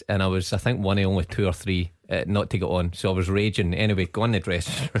Emirates, and I was, I think, one of only 2 or 3 not to get on, so I was raging. Anyway, go in the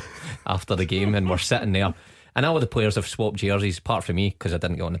dressing room after the game, and we're sitting there, and all the players have swapped jerseys apart from me, because I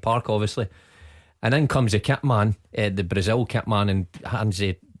didn't get on the park obviously. And in comes the kit man, the Brazil kit man, and hands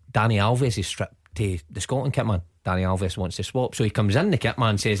Dani Alves his strip to the Scotland kit man. Dani Alves wants to swap, so he comes in, the kit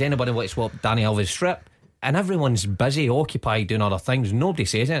man says, anybody want to swap Dani Alves' strip? And everyone's busy, occupied, doing other things. Nobody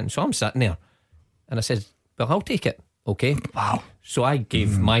says anything, so I'm sitting there, and I says, well, I'll take it. Okay. Wow. So I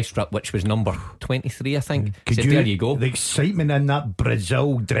gave my strip, which was number 23, I think. There you go. The excitement in that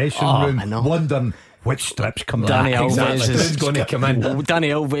Brazil dressing room, wondering which strips come Dani Alves is going to come in. Dani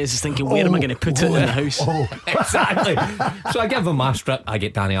Alves is thinking, where am I going to put it in the house? Exactly. So I give him my strip, I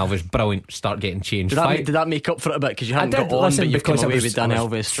get Dani Alves. Brilliant. Start getting changed. Did that make up for it a bit, because you hadn't got on, but you've come away with Dani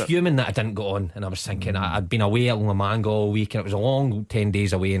Alves strip? Fuming that I didn't go on, and I was thinking I'd been away at La Manga all week, and it was a long 10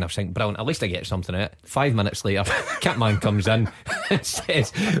 days away, and I was thinking, brilliant, at least I get something out. 5 minutes later, Kitman comes in and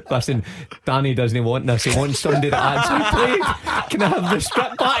says, listen, Danny doesn't want this, he wants somebody that actually played. Can I have the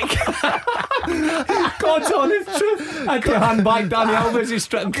strip back? God's honest truth, I had to hand back Dani Alves'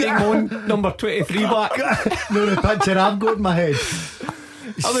 strip and take on number 23 back. No, the picture I've got in my head,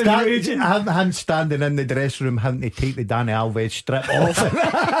 him standing in the dressing room having to take the Dani Alves strip off.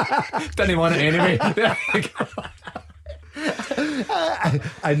 Didn't want it anyway.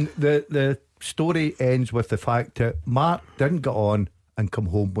 And the story ends with the fact that Mark didn't get on and come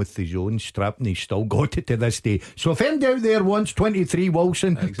home with his own strip, and he's still got it to this day. So if anybody out there wants 23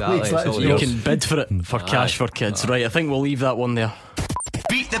 Wilson, exactly, please let us know. You can bid for it for Cash for Kids. Right, I think we'll leave that one there.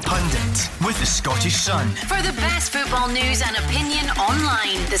 Beat the Pundit with the Scottish Sun. For the best football news and opinion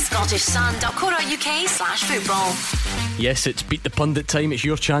online, thescottishsun.co.uk/football. Yes, it's Beat the Pundit time. It's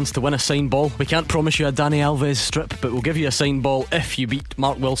your chance to win a signed ball. We can't promise you a Dani Alves strip, but we'll give you a signed ball if you beat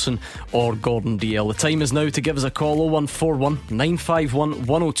Mark Wilson or Gordon DL. The time is now to give us a call. 0141 951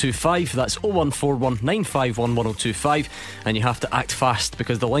 1025. That's 0141 951 1025. And you have to act fast,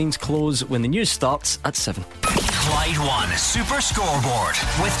 because the lines close when the news starts at 7. Clyde One Super Scoreboard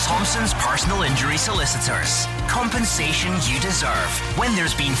with Thompson's personal injury solicitors. Compensation you deserve. When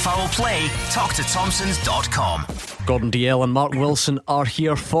there's been foul play, talk to Thompsons.com. Gordon DL and Mark Wilson are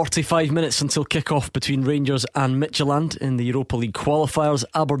here. 45 minutes until kick-off between Rangers and Midtjylland in the Europa League qualifiers.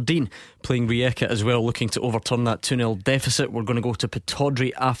 Aberdeen playing Rijeka as well, looking to overturn that 2-0 deficit. We're going to go to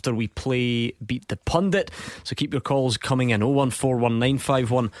Pittodrie after we play Beat the Pundit, so keep your calls coming in.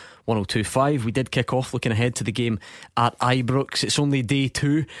 01419511025. We did kick off looking ahead to the game at Ibrox. It's only day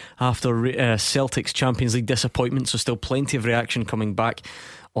 2 after Celtic's Champions League disappointment, so still plenty of reaction coming back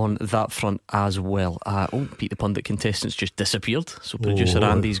on that front as well. Beat the Pundit contestants just disappeared, so producer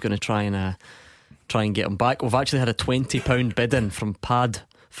Andy's going to try and get them back. We've actually had a £20 bid in from Pad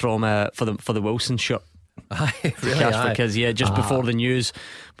for the Wilson shirt. Really? Cash for Kids, just before the news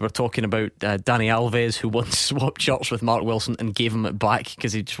we were talking about Danny Alves, who once swapped shirts with Mark Wilson and gave him it back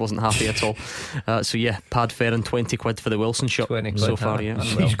because he just wasn't happy at all. Pad Ferrin, £20 for the Wilson shirt so far.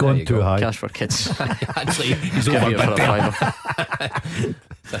 He's gone too high. Cash for Kids. Actually, he's Give over you it for a £50. fiver.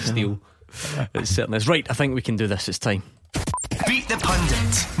 It's a steal. It certainly is. Right, I think we can do this. It's time. Beat the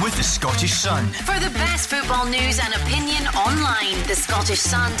Pundit with the Scottish Sun. For the best football news and opinion online,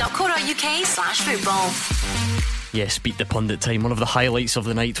 thescottishsun.co.uk/football. Yes, Beat the Pundit time. One of the highlights of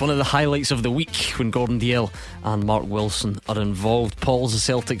the night, one of the highlights of the week, when Gordon Dalziel and Mark Wilson are involved. Paul's a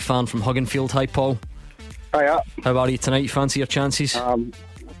Celtic fan from Hugginfield. Hi, Paul. Hiya. How are you tonight? Fancy your chances?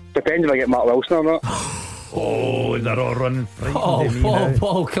 Depends if I get Mark Wilson or not. They're all running frightened.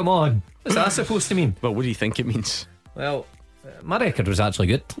 Paul, come on. What's that supposed to mean? Well, what do you think it means? Well, my record was actually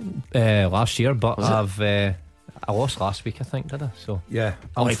good last year, but I lost last week, I think, did I? So yeah.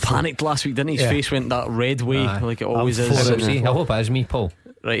 He panicked last week, didn't he? His face went that red way, like it always is. I hope it is me, Paul.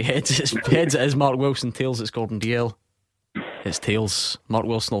 Right, heads it is Mark Wilson, tails it's Gordon Dalziel. It's tails. Mark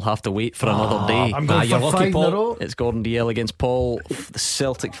Wilson will have to wait for another day. I'm going for 5 in a row. It's Gordon Dalziel against Paul, the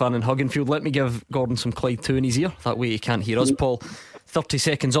Celtic fan in Hugginfield. Let me give Gordon some Clyde 2 in his ear, that way he can't hear us. Paul, 30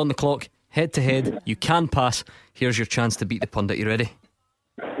 seconds on the clock, head to head. You can pass. Here's your chance to beat the pundit. You ready?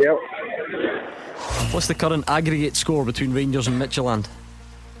 Yep. What's the current aggregate score between Rangers and Midtjylland?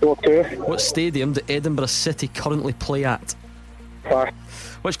 4-2. What stadium do Edinburgh City currently play at? Pass.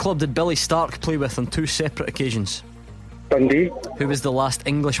 Which club did Billy Stark play with on 2 separate occasions? Dundee. Who was the last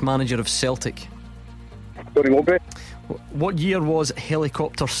English manager of Celtic? Tony Mowbray. What year was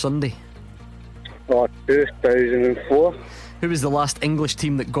Helicopter Sunday? 2004. Who was the last English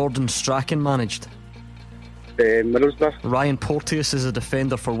team that Gordon Strachan managed? Middlesbrough. Ryan Porteous is a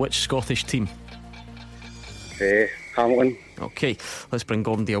defender for which Scottish team? Hamilton. Okay, let's bring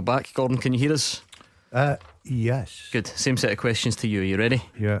Gordon Dalziel back. Gordon, can you hear us? Yes. Good. Same set of questions to you. Are you ready?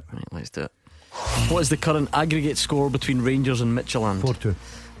 Yeah. Right, let's do it. What is the current aggregate score between Rangers and Midtjylland? 4-2.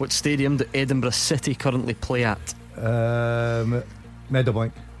 What stadium do Edinburgh City currently play at?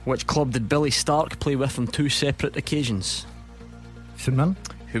 Meadowbank. Which club did Billy Stark play with on 2 separate occasions? St Mirren.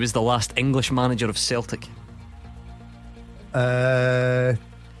 Who was the last English manager of Celtic? Pass.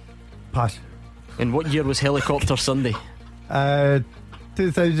 In what year was Helicopter Sunday?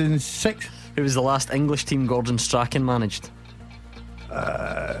 2006. Who was the last English team Gordon Strachan managed?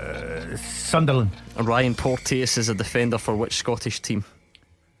 Sunderland. Ryan Porteous is a defender for which Scottish team?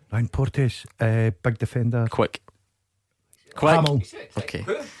 Ryan Porteous, big defender. Quick. Hamilton. Okay.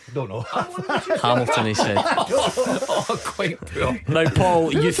 I don't know. Hamilton, he said. Quite poor. Now,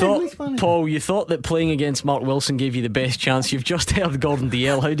 Paul, you thought that playing against Mark Wilson gave you the best chance. You've just heard Gordon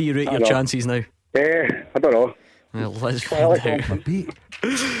Dalziel. How do you rate your chances now? I don't know. Well, let's find out.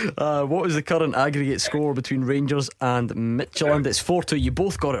 What was the current aggregate score between Rangers and Midtjylland? It's 4-2. You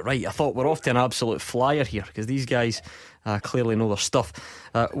both got it right. I thought we're off to an absolute flyer here because these guys clearly know their stuff.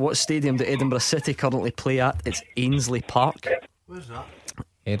 What stadium do Edinburgh City currently play at? It's Ainsley Park. Where's that?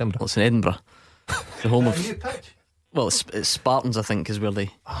 Edinburgh. Well, it's in Edinburgh. The home of. Well, it's Spartans, I think, is where they.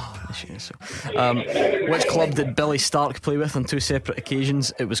 Which club did Billy Stark play with on 2 separate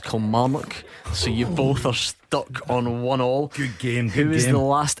occasions? It was Kilmarnock. So you both are stuck on 1-1. Good game. Who is the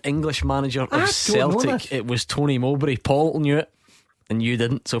last English manager of Celtic? It was Tony Mowbray. Paul knew it, and you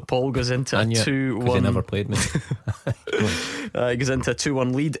didn't. So Paul goes into a 2-1. He never played me. He goes into a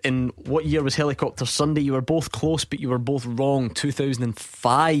 2-1 lead. In what year was Helicopter Sunday? You were both close, but you were both wrong.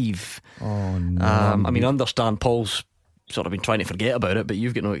 2005. Oh no. I mean, I understand Paul's sort of been trying to forget about it, but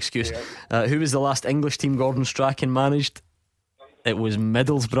you've got no excuse. Who was the last English team Gordon Strachan managed? It was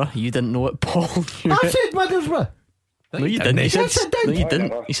Middlesbrough. You didn't know it, Paul. I said Middlesbrough. No, you didn't. Yes, I did. No, you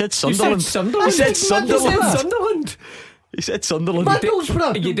didn't. He said Sunderland. He said Sunderland. Sunderland. He said Sunderland.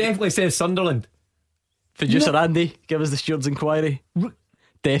 Middlesbrough. You definitely said Sunderland. Producer Andy, give us the steward's inquiry.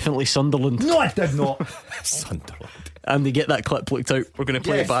 Definitely Sunderland. No, I did not. Sunderland. Andy, get that clip looked out. We're going to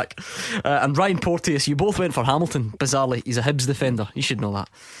play it back. And Ryan Porteous, you both went for Hamilton. Bizarrely, he's a Hibs defender. You should know that.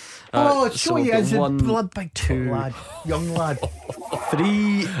 So he is a blood big lad, young lad.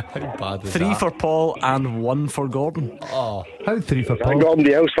 3 bad was 3 that? for Paul and 1 for Gordon. Oh, how 3 for I Paul? got him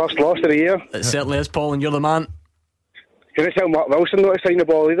the else first loss of the year. It certainly is, Paul, and you're the man. Can I tell Mark Wilson not to sign the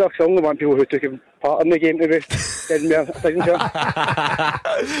ball either? Because I only want people who took part in the game to be getting me a signature.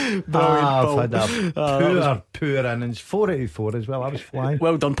 Paul. I've had a poor innings. 4 out of 4 as well. I was flying.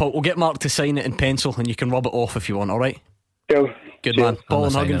 Well done, Paul. We'll get Mark to sign it in pencil and you can rub it off if you want, alright? Cool. Good man. Paul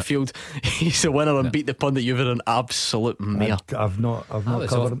I'm not signing Hugginfield. He's the winner and beat the pundit. You've had an absolute mare. I've not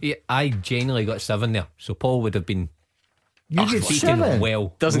covered him. Yeah, I genuinely got 7 there, so Paul would have been You get beaten 7.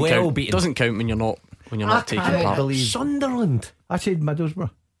 well. Doesn't well count. beaten. Doesn't count when you're not taking can't part. believe Sunderland. I said Middlesbrough.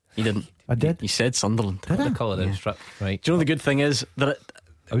 You didn't. I did. You said Sunderland. Did I? The colour in strip, right? Do you know the good thing is that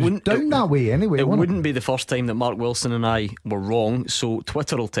it was wouldn't down that way anyway. It wasn't wouldn't be the first time that Mark Wilson and I were wrong. So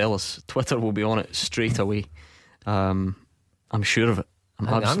Twitter will tell us. Twitter will be on it straight away. I'm sure of it. I'm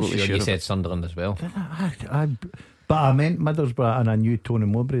absolutely sure sure you of said it. Sunderland as well. But I meant Middlesbrough and I knew Tony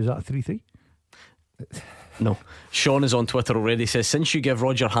Mowbray. Is that 3-3? No. Sean is on Twitter already. Says, since you give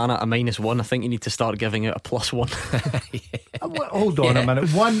Roger Hannah a -1, I think you need to start giving out a +1. Hold on a minute.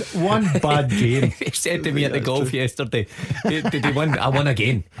 One bad game. He said to me at the golf yesterday, did he win? I won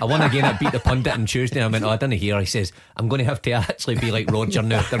again. I beat the pundit on Tuesday. I went, I didn't hear. He says, I'm going to have to actually be like Roger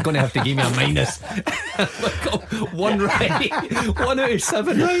now. They're going to have to give me a minus. One right. 1 out of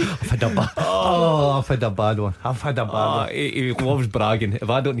 7 right. I've had a bad one. I've had a bad one. He loves bragging.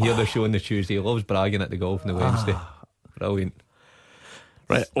 If I don't hear the show on the Tuesday, he loves bragging at the golf on the Wednesday. Brilliant.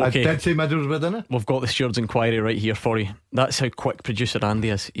 Right, okay. I did say Middlesbrough, didn't I? We've got the steward's inquiry right here for you. That's how quick producer Andy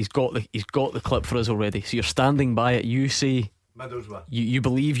is. He's got the clip for us already. So you're standing by it. You say Middlesbrough. You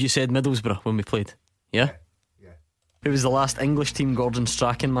believe you said Middlesbrough when we played? Yeah? Yeah. Who was the last English team Gordon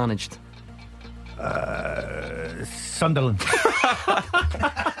Strachan managed? Sunderland.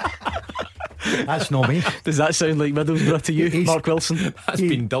 That's not me. Does that sound like Middlesbrough to you, Mark Wilson? That's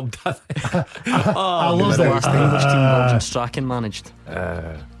been dubbed. I love the last English team Gordon Strachan managed.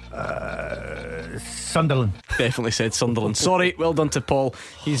 Sunderland. Definitely said Sunderland. Sorry, well done to Paul.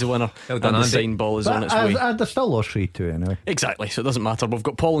 He's the winner. Well done, and the Andy. sign ball is But on its way. I'd still lost 3-2 anyway. Exactly, so it doesn't matter. We've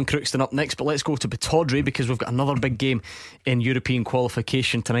got Paul and Crookston up next, but let's go to Pittodrie because we've got another big game in European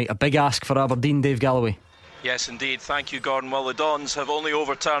qualification tonight. A big ask for Aberdeen, Dave Galloway. Yes, indeed. Thank you, Gordon. Well, the Dons have only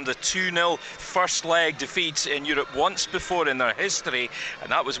overturned a 2-0 first leg defeat in Europe once before in their history,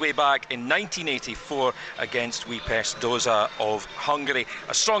 and that was way back in 1984 against Újpest Dózsa of Hungary.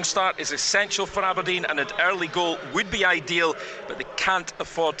 A strong start is essential for Aberdeen, and an early goal would be ideal, but they can't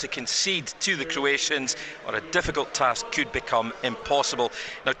afford to concede to the Croatians, or a difficult task could become impossible.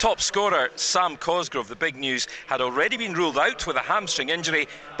 Now, top scorer Sam Cosgrove, the big news, had already been ruled out with a hamstring injury,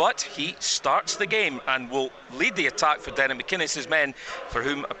 but he starts the game and will lead the attack for Derek McInnes' men, for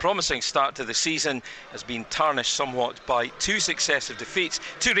whom a promising start to the season has been tarnished somewhat by 2 successive defeats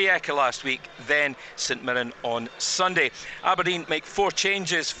to Rijeka last week, then St Mirren on Sunday. Aberdeen make 4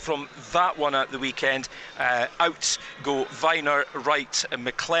 changes from that one at the weekend. Out go Viner, Wright,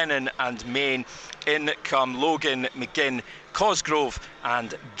 McLennan and Main. In come Logan, McGinn, Cosgrove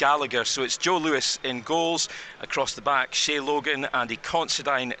and Gallagher. So it's Joe Lewis in goals. Across the back, Shea Logan, Andy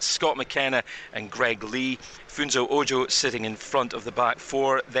Considine, Scott McKenna and Greg Lee. Funso Ojo sitting in front of the back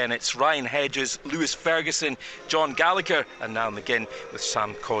 4. Then it's Ryan Hedges, Lewis Ferguson, John Gallagher and Niall McGinn, with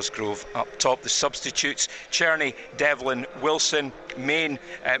Sam Cosgrove up top. The substitutes: Cherney, Devlin, Wilson, Main,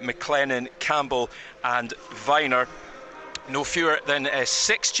 McLennan, Campbell and Viner. No fewer than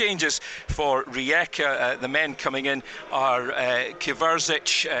 6 changes for Rijeka. The men coming in are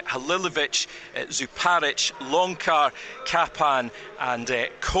Kiverzic, Halilovic, Zuparic, Lonkar, Kapan and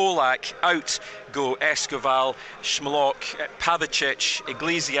Kolak. Out go Escoval, Schmolok, Pavicic,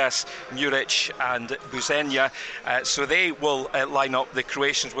 Iglesias, Muric and Buzenia. So they will line up the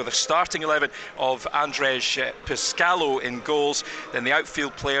Croatians with a starting 11 of Andrej Piscalo in goals. Then the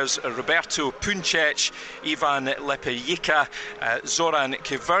outfield players are Roberto Puncec, Ivan Lepejica, Zoran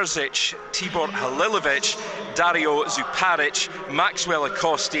Kiverzic, Tibor Halilovic, Dario Zuparic, Maxwell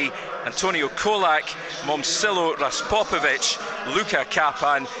Acosti, Antonio Kolak, Momcilo Raspopovic, Luka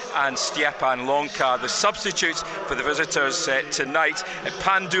Kapan and Stjepan Lonkar. The substitutes for the visitors tonight: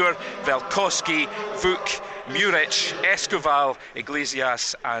 Pandur, Velkoski, Vuk, Muric, Escoval,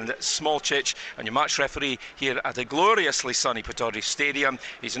 Iglesias and Smolcic. And your match referee here at a gloriously sunny Pittodrie Stadium,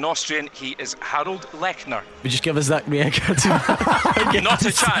 he's an Austrian, he is Harold Lechner. We just give us that Not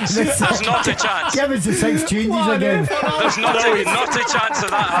a chance. There's not a chance. Give us the 6 changes again. There's not a chance of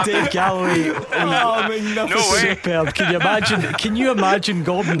that happening. Dave Galloway. No way. Superb. Can you imagine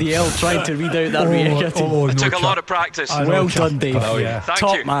Gordon Dalziel trying to read out that Rijeka? It took a lot of practice. Well done, Dave. Thank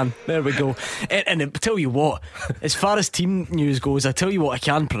Top you. man. There we go. And I tell you what, as far as team news goes, I tell you what I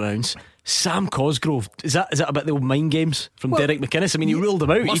can pronounce. Sam Cosgrove. Is that about the old mind games from Derek McInnes? I mean, he ruled him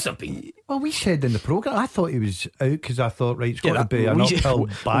out. Must have been. Well, we said in the programme, I thought he was out because I thought, right, it's got to be an uphill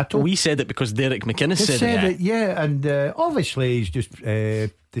battle. We said it because Derek McInnes said it. Yeah, and obviously he's just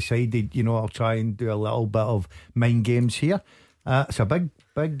decided, I'll try and do a little bit of mind games here. It's a big.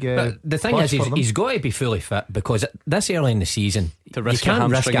 But the thing is, he's got to be fully fit, because this early in the season you can't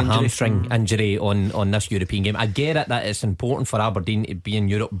risk a hamstring injury on this European game. I get it that it's important for Aberdeen to be in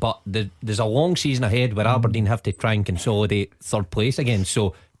Europe, but there's a long season ahead where Aberdeen have to try and consolidate third place again.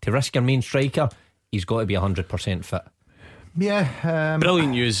 So to risk your main striker, he's got to be 100% fit. Yeah,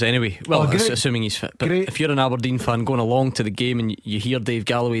 brilliant news anyway. Well, assuming he's fit. But if you're an Aberdeen fan going along to the game and you hear Dave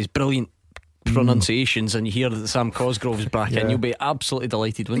Galloway's brilliant pronunciations and you hear that Sam Cosgrove's back in, you'll be absolutely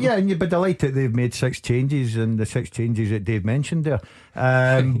delighted, wouldn't you? Yeah, and you'd be delighted they've made 6 changes, and the 6 changes that Dave mentioned there.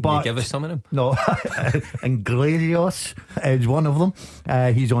 But you give us some of them? No. Iglesias is one of them.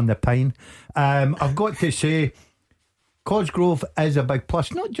 He's on the pine. I've got to say, Cosgrove is a big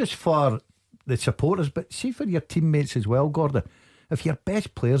plus, not just for the supporters, but see for your teammates as well, Gordon. If your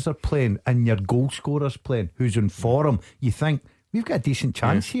best players are playing and your goal scorer's playing, who's in form, you think we've got a decent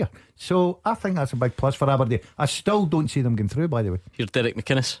chance here. So I think that's a big plus for Aberdeen. I still don't see them going through, by the way. Here's Derek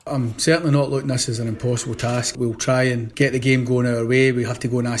McInnes. I'm certainly not looking at this as an impossible task. We'll try and get the game going our way. We have to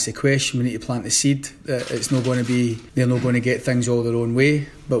go and ask the question. We need to plant the seed that it's not going to be, they're not going to get things all their own way.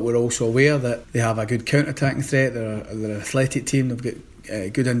 But we're also aware that they have a good counter-attacking threat. They're an athletic team. They've got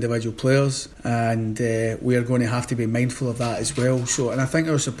good individual players, and we are going to have to be mindful of that as well. And I think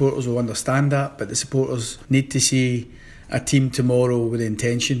our supporters will understand that, but the supporters need to see a team tomorrow with the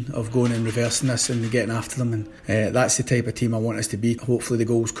intention of going and reversing this and getting after them, and that's the type of team I want us to be. Hopefully the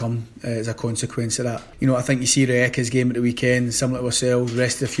goals come as a consequence of that. I think you see Rijeka's game at the weekend, similar to ourselves,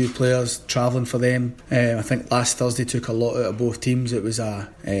 rested a few players, travelling for them. I think last Thursday took a lot out of both teams. It was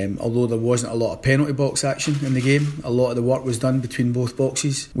although there wasn't a lot of penalty box action in the game, a lot of the work was done between both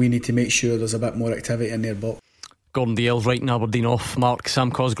boxes. We need to make sure there's a bit more activity in their box. Gordon Dalziel's writing Aberdeen off. Mark,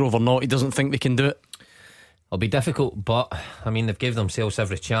 Sam Cosgrove or not, he doesn't think they can do it. It'll be difficult, but I mean, they've given themselves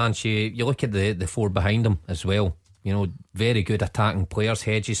every chance. You look at the 4 behind them as well. Very good attacking players.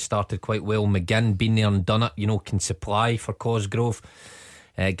 Hedges started quite well. McGinn been there and done it. Can supply for Cosgrove.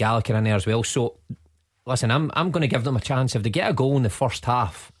 Gallagher in there as well. So listen, I'm going to give them a chance. If they get a goal in the first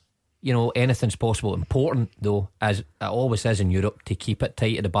half, anything's possible. Important though, as it always is in Europe, to keep it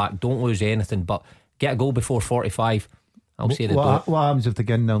tight at the back. Don't lose anything, but get a goal before 45. I'll say they do it. What happens if they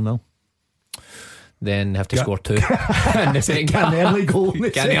get 0-0? Then have to score 2 in the second. Can early goal.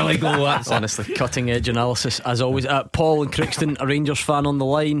 That's honestly cutting edge analysis as always. Paul in Crookston, a Rangers fan on the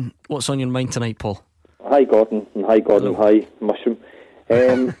line. What's on your mind tonight, Paul? Hi Gordon, and hi Gordon, hi Mushroom.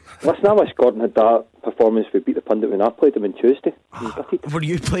 Listen, I wish Gordon had that performance. We beat the pundit when I played him on Tuesday. Were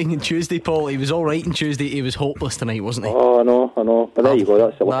you playing on Tuesday, Paul? He was alright on Tuesday. He was hopeless tonight, wasn't he? Oh, I know. But there you go,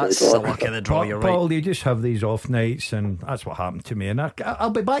 that's the luck of the draw. You're right, Paul, you just have these off nights, and that's what happened to me. And I'll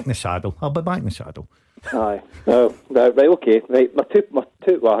be back in the saddle. Aye. No, right, okay. Right, my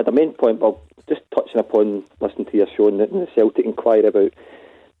two. Well, I had a main point, but just touching upon listening to your show and the Celtic inquiry about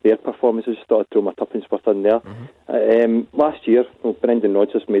their performances. Just thought I'd throw my tuppence worth in there. Last year, Brendan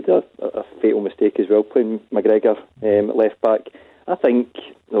Rodgers made a fatal mistake as well, playing McGregor at left back. I think,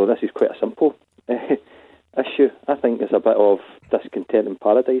 this is quite a simple issue. I think there's a bit of discontent in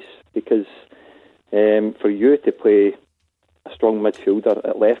paradise, because for you to play a strong midfielder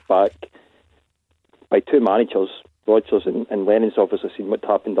at left back by 2 managers, Rodgers and Lennon's obviously seen what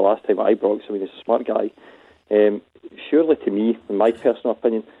happened the last time at Ibrox. I mean, he's a smart guy. Surely to me, in my personal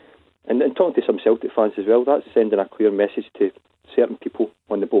opinion, and talking to some Celtic fans as well, that's sending a clear message to certain people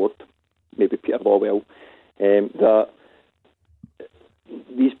on the board, maybe Peter Lawwell, that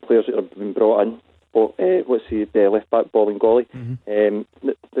these players that have been brought in, the left back Bolingoli,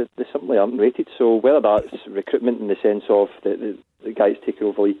 they simply aren't rated. So whether that's recruitment in the sense of the guys taking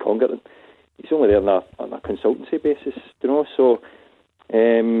over Lee Congerton, he's only there on a consultancy basis, so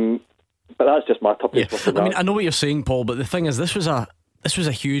but that's just my topic. I mean, I know what you're saying, Paul, but the thing is, this was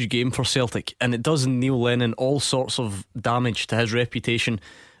a huge game for Celtic, and it does Neil Lennon all sorts of damage to his reputation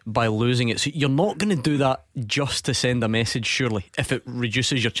by losing it. So you're not going to do that just to send a message, surely, if it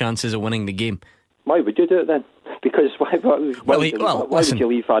reduces your chances of winning the game. Why would you do it then? Because why would you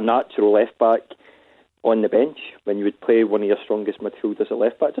leave a natural left back on the bench when you would play one of your strongest midfielders at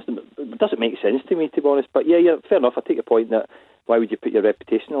left back? It doesn't make sense to me, to be honest. But yeah, fair enough. I take your point that why would you put your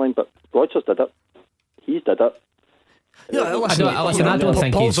reputation on the line? But Rodgers did it. He's did it. Yeah, I don't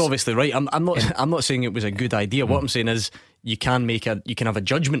think Paul's obviously right. I'm not saying it was a good idea. What I'm saying is you can have a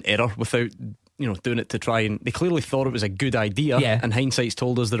judgment error without doing it to try and. They clearly thought it was a good idea, and hindsight's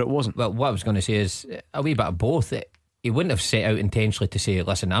told us that it wasn't. Well, what I was going to say is a wee bit of both. He wouldn't have set out intentionally to say,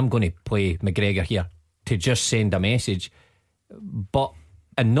 listen, I'm going to play McGregor here to just send a message, but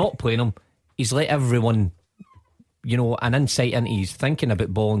in not playing him, he's let everyone an insight into his thinking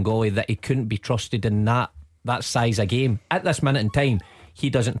about Bolingoli, that he couldn't be trusted in that size of game at this minute in time. He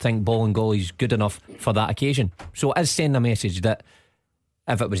doesn't think Bolingoli's good enough for that occasion. So it is sending a message that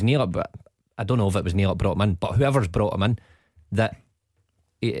if it was Neil, but I don't know if it was Neil that brought him in, but whoever's brought him in, that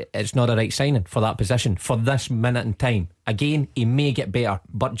it's not a right signing for that position for this minute in time. Again, he may get better,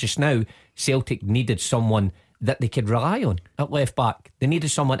 but just now Celtic needed someone that they could rely on at left back. They needed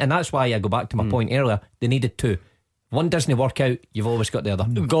someone, and that's why I go back to my point earlier. They needed two. One doesn't work out, you've always got the other.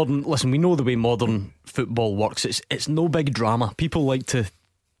 Gordon, listen, we know the way modern football works. It's no big drama. People like to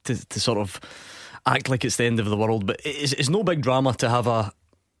sort of act like it's the end of the world, but it's no big drama to have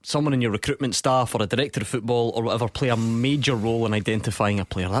someone in your recruitment staff or a director of football or whatever play a major role in identifying a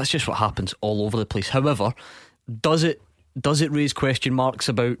player. That's just what happens all over the place. However, does it raise question marks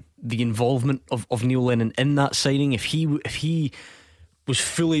about the involvement of Neil Lennon in that signing? If he was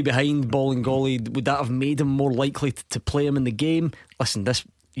fully behind Bolingoli, would that have made him more likely to play him in the game? Listen, this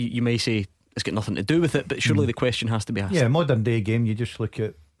you may say it's got nothing to do with it, but surely the question has to be asked. Yeah, modern day game, you just look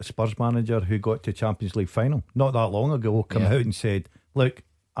at a Spurs manager who got to Champions League final not that long ago, come out and said, look,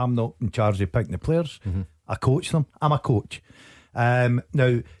 I'm not in charge of picking the players, I coach them, I'm a coach.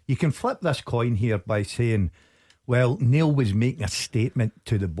 Now you can flip this coin here by saying, well, Neil was making a statement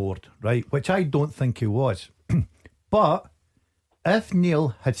to the board, right, which I don't think he was. But if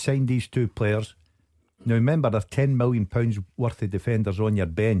Neil had signed these two players, now remember there's £10 million worth of defenders on your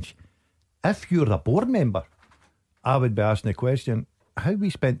bench. If you're a board member, I would be asking the question, how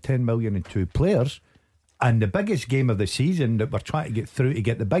we spent 10 million in two players and the biggest game of the season that we're trying to get through to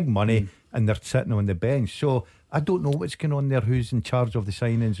get the big money, and they're sitting on the bench. So I don't know what's going on there, who's in charge of the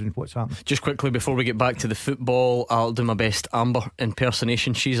signings and what's happening. Just quickly before we get back to the football, I'll do my best Amber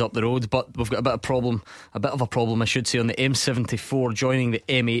impersonation. She's up the road, but we've got a bit of a problem I should say, on the M74 joining the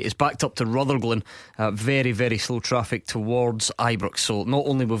M8. It's backed up to Rutherglen, very, very slow traffic towards Ibrox. So not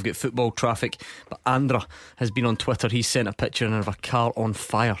only we've got football traffic, but Andra has been on Twitter. He's sent a picture of a car on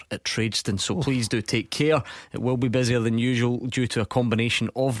fire at Tradeston, so please do take care. It will be busier than usual due to a combination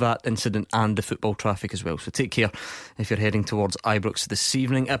of that incident and the football traffic as well, so take care if you're heading towards Ibrox this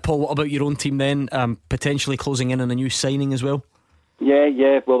evening. Paul, what about your own team then? Potentially closing in on a new signing as well?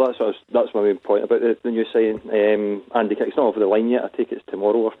 Yeah. Well, that's my main point about the new signing. Andy Kick's not over the line yet. I take it's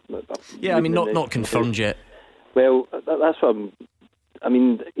tomorrow. Yeah, I mean not confirmed yet. Well, that's what from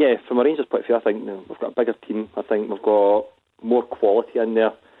a Rangers point of view, I think we've got a bigger team. I think we've got more quality in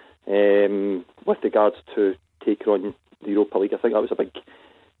there with regards to taking on the Europa League. I think that was a big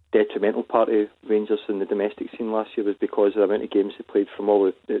detrimental part of Rangers in the domestic scene last year, was because of the amount of games they played from all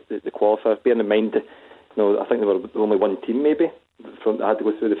the qualifiers. Bearing in mind, I think they were only one team maybe that had to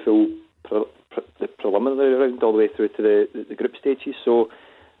go through the full the preliminary round all the way through to the group stages. So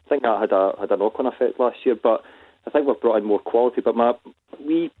I think that had a knock-on effect last year. But I think we've brought in more quality. But my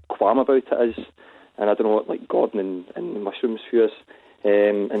wee qualm about it is, and I don't know what like Gordon and the Mushrooms viewers,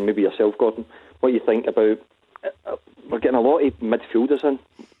 and maybe yourself, Gordon, what you think about. We're getting a lot of midfielders in.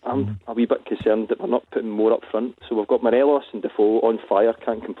 I'm a wee bit concerned that we're not putting more up front. So we've got Morelos and Defoe on fire,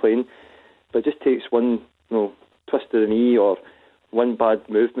 can't complain. But it just takes one twist of the knee or one bad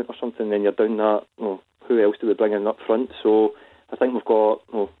movement or something, then you're down that. Who else do we bring in up front? So I think we've got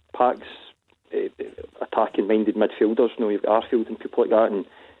Packs attacking minded midfielders. You've got Arfield and people like that, and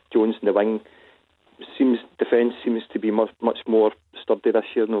Jones in the wing. Defence seems to be much more sturdy this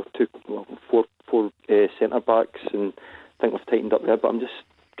year. Four centre backs, and I think we've tightened up there. But I'm just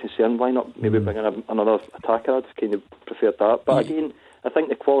concerned, why not maybe bring in another attacker? I'd kind of preferred that. But again, I think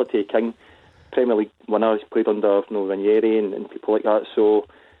the quality of King, Premier League winner, he's played under Ranieri and people like that. So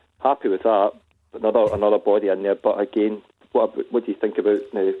happy with that. Another body in there. But again, what do you think about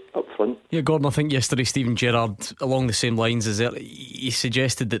now up front? Yeah, Gordon, I think yesterday Stephen Gerrard, along the same lines as it, he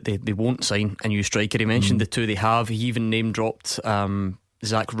suggested that they won't sign a new striker. He mentioned the two they have. He even name dropped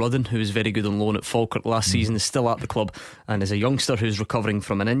Zach Rudden, who was very good on loan at Falkirk last season, is still at the club and is a youngster who's recovering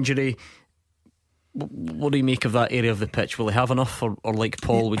from an injury. What do you make of that area of the pitch? Will they have enough, or like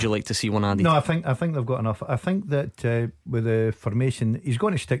Paul, would you like to see one added? No, I think they've got enough. I think that with the formation, he's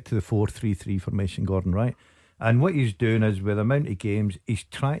going to stick to the 4-3-3 formation, Gordon, right? And what he's doing is, with the amount of games, he's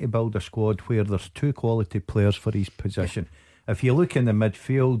trying to build a squad where there's 2 quality players for each position. If you look in the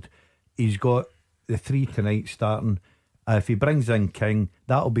midfield, he's got the 3 tonight starting. If he brings in King,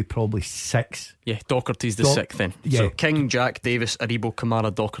 that'll be probably 6. Yeah, Docherty's the 6th then. Yeah. So King, Jack, Davis, Aribo,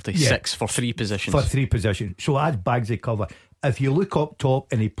 Kamara, Docherty, 6 for 3 positions. For 3 positions. So that's bags of cover. If you look up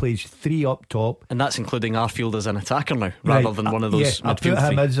top and he plays 3 up top, and that's including Arfield as an attacker now, rather than one of those I midfield put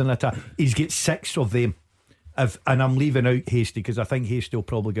him 3. as an attacker. He's got 6 of them. And I'm leaving out Hasty because I think Hasty will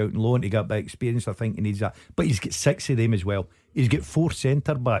probably go out and loan to get bit experience. I think he needs that. But he's got 6 of them as well. He's got 4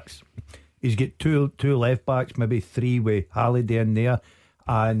 centre backs. He's got two left backs, maybe 3 with Halliday in there,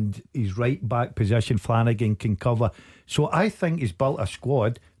 and his right back position Flanagan can cover. So I think he's built a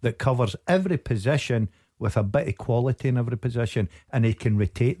squad that covers every position with a bit of quality in every position, and he can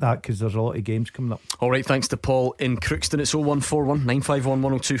rotate that because there's a lot of games coming up. Alright, thanks to Paul in Crookston. It's 0141 951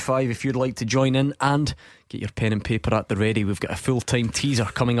 1025 if you'd like to join in, and get your pen and paper at the ready. We've got a full-time teaser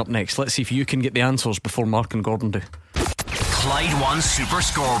coming up next. Let's see if you can get the answers before Mark and Gordon do. Clyde One Super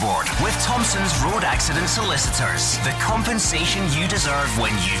Scoreboard with Thompson's Road Accident Solicitors. The compensation you deserve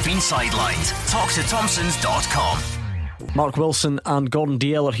when you've been sidelined. Talk to Thompsons.com. Mark Wilson and Gordon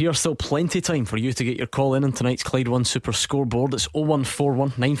DL are here. Still plenty of time for you to get your call in on tonight's Clyde One Super Scoreboard. It's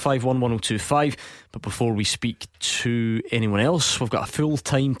 0141 951 1025. But before we speak to anyone else, we've got a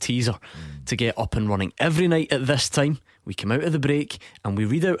full-time teaser to get up and running. Every night at this time, we come out of the break and we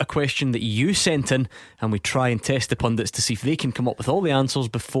read out a question that you sent in, and we try and test the pundits to see if they can come up with all the answers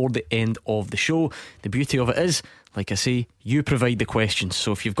before the end of the show. The beauty of it is, like I say, you provide the questions.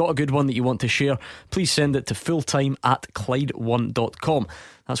 So if you've got a good one that you want to share, please send it to fulltime@Clyde1.com.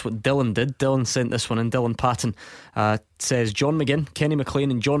 That's what Dylan did. Dylan sent this one in. Dylan Patton says John McGinn, Kenny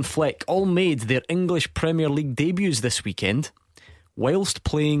McLean and John Fleck all made their English Premier League debuts this weekend whilst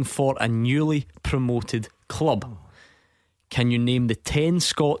playing for a newly promoted club. Can you name the 10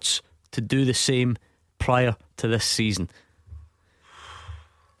 Scots to do the same prior to this season?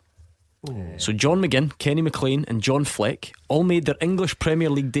 So John McGinn, Kenny McLean and John Fleck all made their English Premier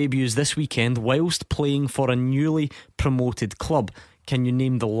League debuts this weekend whilst playing for a newly promoted club. Can you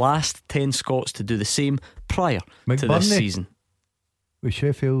name the last 10 Scots to do the same prior to this season? With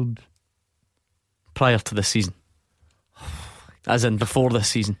Sheffield. Prior to this season. As in before this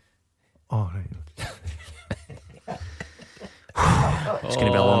season. Oh, right. It's going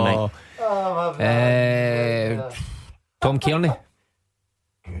to be a long night. Tom Kearney.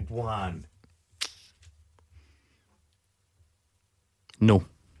 Good one. No.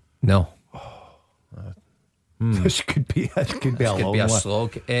 This could be a long one.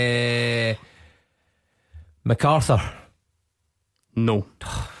 Slog. MacArthur. No.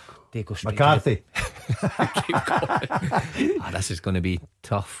 McCarthy. This is going to be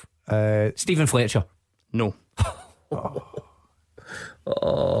tough. Stephen Fletcher. No.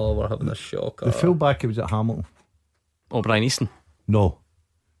 Oh, we're having a shocker. The fullback, was at Hamilton. Oh, Brian Easton. No.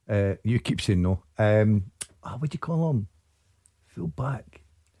 You keep saying no. What do you call him? Fullback.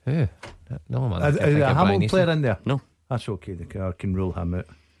 Who? No, man. Is a Hamilton player in there? No. That's okay. I can rule him out.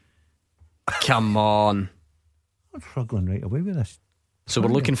 Come on. I'm struggling right away with this. So we're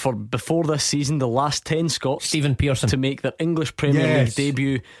looking for, before this season, the last 10 Scots, Stephen Pearson, to make their English Premier League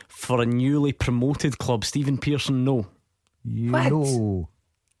debut for a newly promoted club. Stephen Pearson, no. No.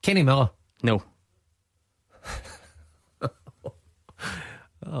 Kenny Miller. No.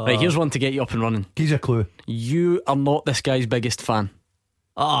 Right, here's one to get you up and running. Here's a clue. You are not this guy's biggest fan.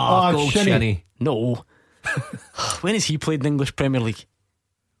 Shinnie. No. When has he played in the English Premier League?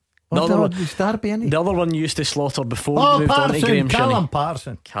 The The other one you used to slaughter before we moved on to Graham Callum Shinnie.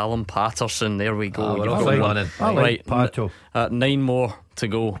 Patterson. Callum Patterson, there we go. We're You've off got and one. running. I like Pato. 9 more to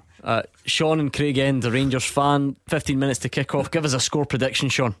go. Sean and Craig End, the Rangers fan. 15 minutes to kick off. Give us a score prediction,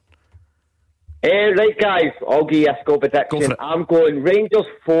 Sean. Right, guys, I'll give you a score prediction. Go for it. I'm going Rangers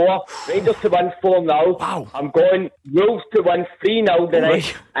 4, Rangers to win 4-0. Wow. I'm going Wolves to win 3-0 tonight,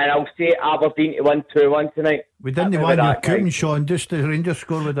 Right. and I'll say Aberdeen to win 2-1 tonight. We didn't Happy want with your that, cooking, guys. Sean. Just the Rangers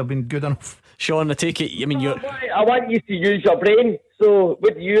score would have been good enough. Sean, I take it, I mean, you're. I want you to use your brain, So,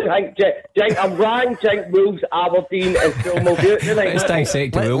 what do you think, Jink? I'm wrong, Jink. Wolves, Aberdeen, and still will do it tonight. Let's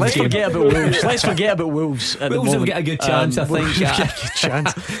dissect Wolves. Let's forget about Wolves. Let's forget about Wolves. Wolves have got a good chance, I think. Wolves have got a good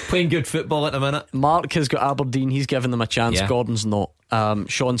chance. Playing good football at the minute. Mark has got Aberdeen. He's given them a chance. Yeah. Gordon's not.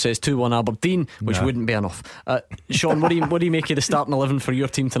 Sean says 2-1 Aberdeen, which wouldn't be enough. Sean, what do you make of the starting 11 for your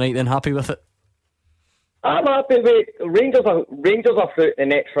team tonight? Then happy with it? I'm happy with Rangers are through the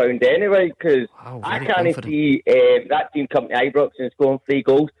next round anyway, because I can't see that team coming to Ibrox and scoring 3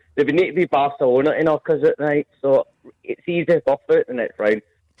 goals. They would need to be Barcelona in Ockers at night, so it's easy to buff out the next round.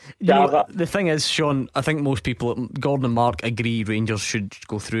 The thing is, Sean, I think most people, Gordon and Mark, agree Rangers should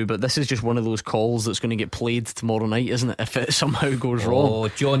go through, but this is just one of those calls that's going to get played tomorrow night, isn't it? If it somehow goes wrong. Oh,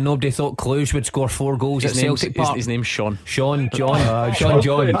 John, nobody thought Cluj would score 4 goals at Celtic Park. His name's Sean. John.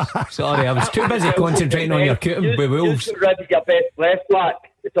 Sorry, I was too busy concentrating on your cooting with Wolves. You're ready your best left back.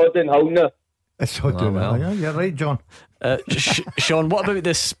 It's Odin Hulner. Yeah, you're right, John. Sean, what about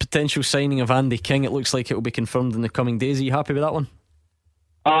this potential signing of Andy King? It looks like it will be confirmed in the coming days. Are you happy with that one?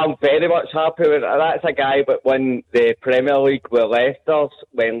 I'm very much happy with it. That's a guy that won the Premier League with Leicester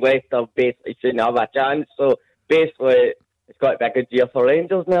when Leicester basically shouldn't have a chance. So basically, it's got to be a good year for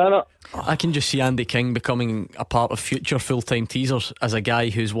Rangers now, isn't it? I can just see Andy King becoming a part of future full-time teasers as a guy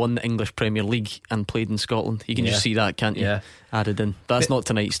who's won the English Premier League and played in Scotland. You can just see that, can't you? Yeah. Added in. That's not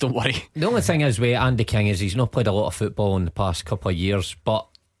tonight, so don't worry. The only thing is with Andy King is he's not played a lot of football in the past couple of years, but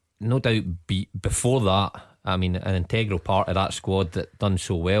no doubt before that, I mean, an integral part of that squad that done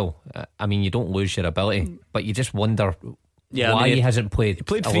so well. I mean, you don't lose your ability, but you just wonder why he hasn't played. He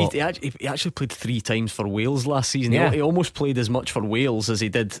played a 3. lot. He actually played 3 times for Wales last season. Yeah. He almost played as much for Wales as he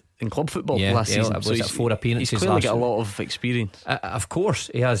did in club football last season. So he's 4 appearances. He's clearly got a lot of experience. Of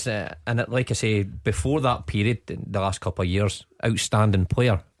course, he has. Like I say, before that period, the last couple of years, outstanding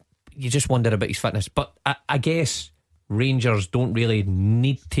player. You just wonder about his fitness. But I guess Rangers don't really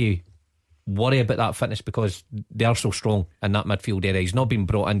need to worry about that fitness because they are so strong in that midfield area. He's not been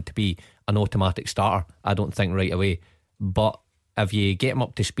brought in to be an automatic starter, I don't think, right away. But if you get him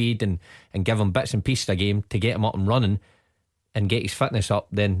up to speed and give him bits and pieces a game to get him up and running and get his fitness up,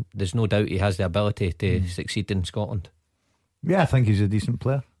 then there's no doubt he has the ability to succeed in Scotland. Yeah, I think he's a decent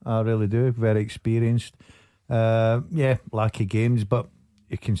player. I really do. Very experienced. Lacky games, but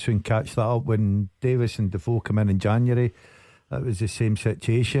you can soon catch that up. When Davis and Defoe come in January, that was the same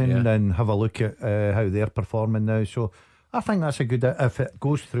situation. And have a look at how they're performing now. So I think that's a good, if it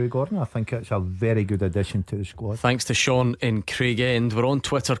goes through, Gordon, I think it's a very good addition to the squad. Thanks to Sean in Craigend. We're on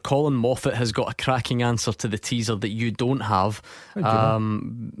Twitter. Colin Moffat has got a cracking answer to the teaser that you don't have,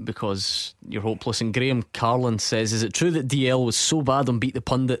 because you're hopeless. And Graham Carlin says, is it true that DL was so bad on Beat the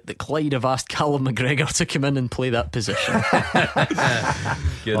Pundit that Clyde have asked Callum McGregor to come in and play that position?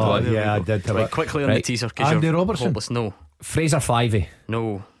 Good one. Yeah, I did have it. Quickly on the teaser, because Andy you're Robertson. hopeless. No. Fraser Fyvie.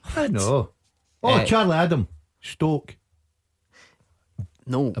 No. No. Charlie Adam, Stoke.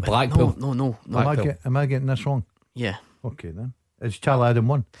 No. Blackpool. No. Am I getting this wrong? Yeah. Okay then. Is Charlie Adam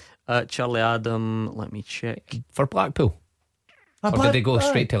one? Charlie Adam, let me check. For Blackpool. Or did he go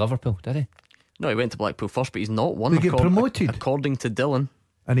straight to Liverpool? Did he? No, he went to Blackpool first, but he's not one. They get promoted, according to Dylan.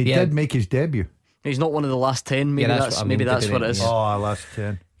 And he did make his debut. He's not one of the last 10. Maybe that's what it is. Oh, last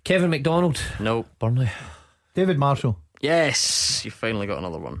 10. Kevin McDonald. No. Burnley. David Marshall. Yes, you finally got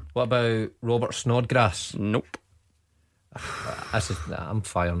another one. What about Robert Snodgrass? Nope. I'm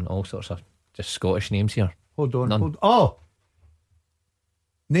firing all sorts of just Scottish names here. Hold on. None. Oh,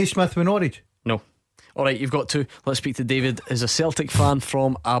 Naismith with Norwich. No. Alright, you've got 2. Let's speak to David, is a Celtic fan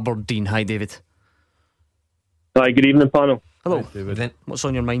from Aberdeen. Hi, David. Hi, good evening, panel. Hello. Hi, David. What's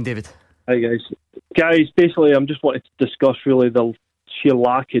on your mind, David? Hi, guys. Basically, I'm just wanting to discuss really the sheer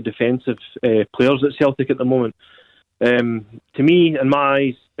lack of defensive players at Celtic at the moment. To me, in my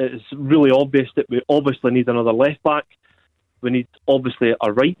eyes, it's really obvious that we obviously need another left back. We need obviously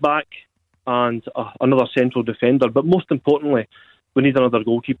a right back and another central defender. But most importantly, we need another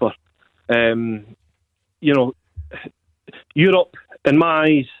goalkeeper. Europe, in my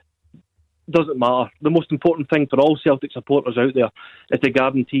eyes, doesn't matter. The most important thing for all Celtic supporters out there is to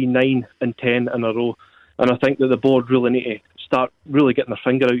guarantee 9 and 10 in a row. And I think that the board really need to start really getting their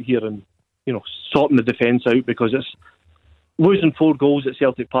finger out here and sorting the defence out, because it's losing 4 goals at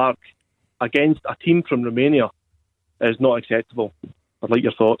Celtic Park against a team from Romania is not acceptable. I'd like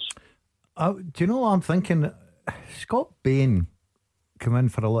your thoughts. Do you know what I'm thinking? Scott Bain came in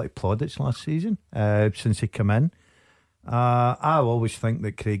for a lot of plaudits last season since he came in. I always think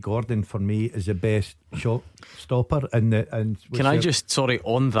that Craig Gordon for me is the best shot stopper Can I just,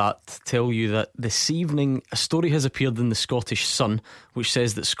 on that, tell you that this evening a story has appeared in the Scottish Sun which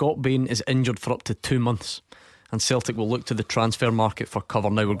says that Scott Bain is injured for up to 2 months. and Celtic will look to the transfer market for cover.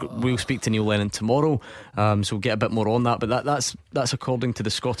 Now we'll speak to Neil Lennon tomorrow, so we'll get a bit more on that. But that's according to the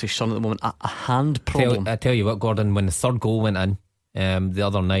Scottish Sun at the moment, a hand problem. I tell you what, Gordon, when the third goal went in the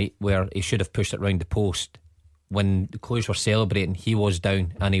other night, where he should have pushed it round the post, when the Cloys were celebrating, he was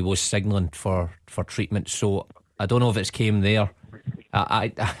down and he was signalling for treatment. So I don't know if it's came there.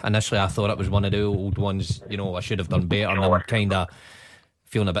 I initially I thought it was one of the old ones, I should have done better, and I'm kind of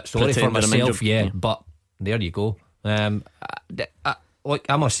feeling a bit sorry for myself. Yeah, but there you go. Look,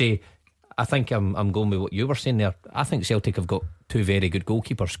 I must say, I think I'm going with what you were saying there. I think Celtic have got two very good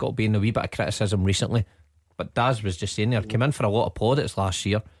goalkeepers. Scott Bain, a wee bit of criticism recently, but Daz was just saying there, came in for a lot of plaudits last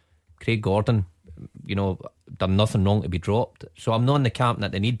year. Craig Gordon, done nothing wrong to be dropped. So I'm not in the camp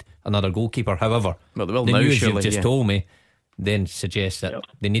that they need another goalkeeper. However, well, they will the now, news surely, you've just told me then suggests that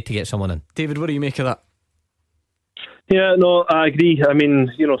they need to get someone in. David, what do you make of that? Yeah, no, I agree. I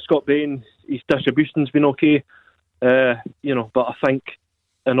mean, Scott Bain, his distribution's been okay, but I think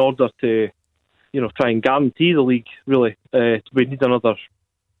in order to, try and guarantee the league, really, we need another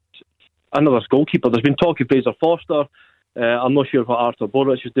goalkeeper. There's been talk of Fraser Forster. I'm not sure what Arthur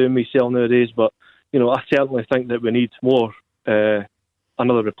Boruc is doing myself nowadays, but I certainly think that we need more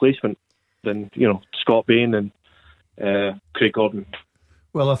another replacement than Scott Bain and Craig Gordon.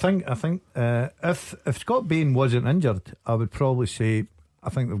 Well, I think if Scott Bain wasn't injured, I would probably say I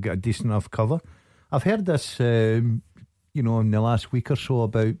think they've got a decent enough cover. I've heard this, in the last week or so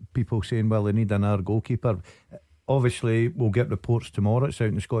about people saying, well, they need another goalkeeper. Obviously, we'll get reports tomorrow. It's out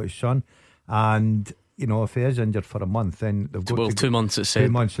in the Scottish Sun, and if he is injured for a month, then they've got 2 months. It's said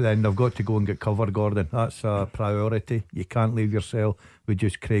 2 months. Then they've got to go and get cover, Gordon. That's a priority. You can't leave yourself with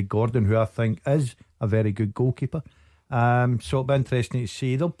just Craig Gordon, who I think is a very good goalkeeper. So it'll be interesting to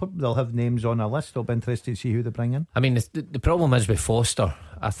see. They'll have names on a list. It'll be interesting to see who they bring in. I mean, the problem is with Foster,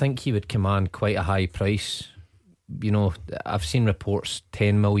 I think he would command quite a high price. I've seen reports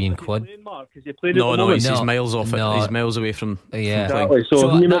 10 million quid. No, he's miles off it. He's miles away from exactly.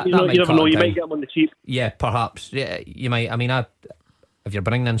 So you never know. You might get him on the cheap. Yeah, perhaps. Yeah, you might. I mean, if you're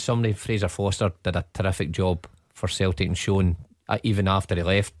bringing in somebody, Fraser Forster did a terrific job for Celtic and showing, even after he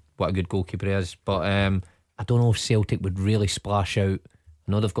left, what a good goalkeeper he is. But I don't know if Celtic would really splash out.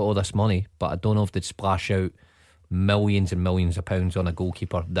 I know they've got all this money, but I don't know if they'd splash out millions and millions of pounds on a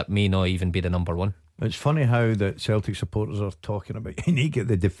goalkeeper that may not even be the number one. It's funny how the Celtic supporters are talking about you need to get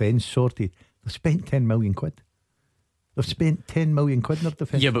the defence sorted. They've spent 10 million quid. They've spent 10 million quid in their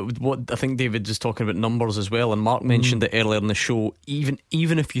defence. Yeah, but what I think David is talking about numbers as well, and Mark mentioned it earlier in the show. Even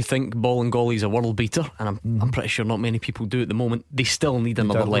if you think Bolingoli's a world beater, and I'm pretty sure not many people do at the moment, they still need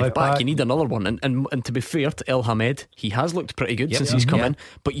another left back. You need another one, and to be fair to El Hamed, he has looked pretty good since he's come in,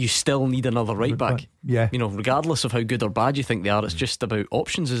 but you still need another right back. Yeah, regardless of how good or bad you think they are, it's just about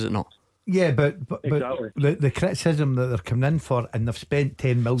options, is it not? Yeah, but exactly. the criticism that they're coming in for, and they've spent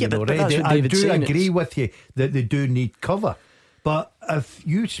 10 million already. I do agree with you that they do need cover. But if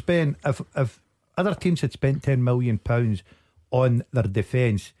other teams had spent £10 million on their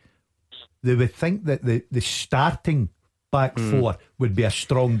defence, they would think that the starting back four would be a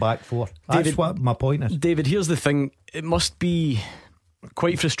strong back four. That's what my point is. David, here's the thing. It must be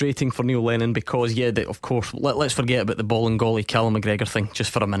quite frustrating for Neil Lennon because of course let's forget about the Bolingoli Callum McGregor thing just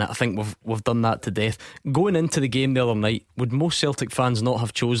for a minute. I think we've done that to death. Going into the game the other night, would most Celtic fans not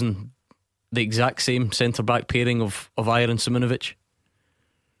have chosen the exact same centre back pairing of Ajer and Simunovic?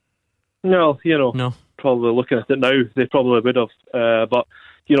 No, probably looking at it now, they probably would have. But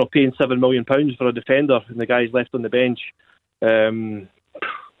paying £7 million for a defender and the guy's left on the bench, it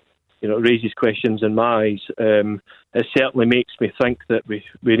raises questions in my eyes. It certainly makes me think that we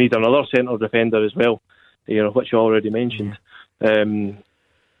need another centre defender as well, which you already mentioned. I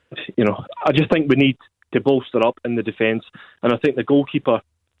just think we need to bolster up in the defence, and I think the goalkeeper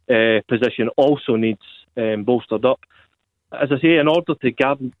position also needs bolstered up. As I say, in order to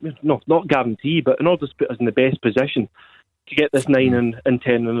not guarantee, but in order to put us in the best position to get this 9 and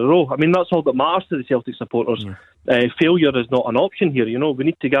 10 in a row. I mean, that's all that matters to the Celtic supporters. Failure is not an option here. We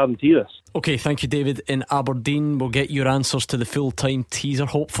need to guarantee this. Okay, thank you, David. In Aberdeen, we'll get your answers to the full-time teaser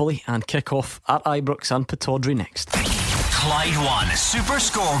hopefully, and kick off at Ibrox and Pittodrie next. Clyde One Super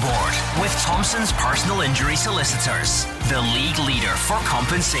Scoreboard with Thompson's personal injury solicitors, the league leader for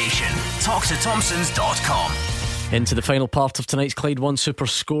compensation. Talk to Thompsons.com. Into the final part of tonight's Clyde One Super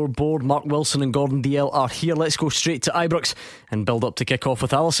Scoreboard. Mark Wilson and Gordon DL are here. Let's go straight to Ibrox and build up to kick off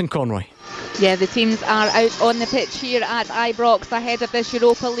with Alison Conroy. Yeah, the teams are out on the pitch here at Ibrox ahead of this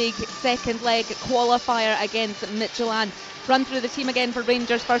Europa League second leg qualifier against Midtjylland. Run through the team again for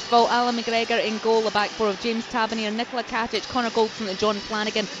Rangers. First of all, Alan McGregor in goal, a back four of James Tavernier, Nicola Katic, Connor Goldson and John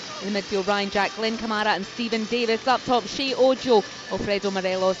Flanagan. In the midfield, Ryan Jack, Glenn Kamara and Stephen Davis. Up top, Shea Ojo, Alfredo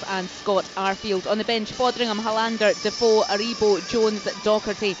Morelos and Scott Arfield. On the bench, Foderingham, Hollander, Defoe, Aribo, Jones,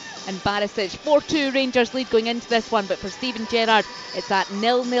 Docherty and Barisic. 4-2 Rangers lead going into this one, but for Steven Gerrard it's that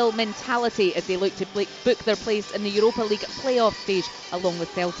 0-0 mentality as they look to book their place in the Europa League playoff stage along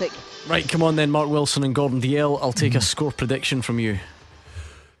with Celtic. Right, come on then, Mark Wilson and Gordon Dalziel. I'll take a score prediction from you.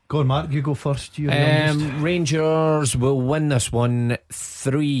 Go on, Mark, you go first. Rangers will win this one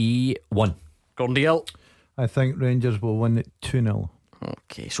 3-1. Gordon Dalziel. I think Rangers will win it 2-0.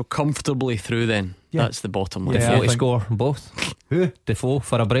 Okay, so comfortably through then. Yeah. That's the bottom line. Defoe to score both. Who? Defoe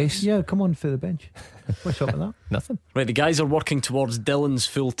for a brace. Yeah, come on for the bench. What's up with that? Nothing. Right, the guys are working towards Dylan's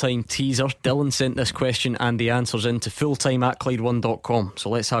full-time teaser. Dylan sent this question and the answers in to fulltime@Clyde1.com. So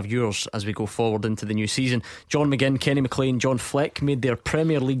let's have yours as we go forward into the new season. John McGinn, Kenny McLean, John Fleck made their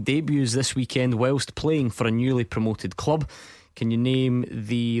Premier League debuts this weekend whilst playing for a newly promoted club. Can you name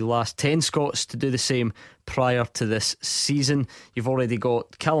the last 10 Scots to do the same prior to this season? You've already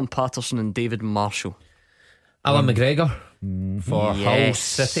got Callum Patterson and David Marshall. Alan McGregor for Hull Yes,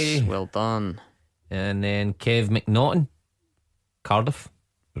 City. well done. And then Kev McNaughton, Cardiff.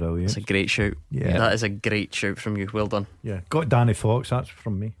 Brilliant. That's a great shout. Yeah. That is a great shout from you. Well done. Yeah, got Danny Fox. That's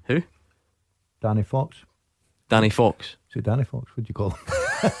from me. Who? Danny Fox. Danny Fox. So Danny Fox, what'd you call him?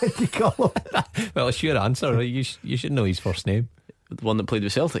 What'd you call him? Well, it's your answer. You should know his first name. The one that played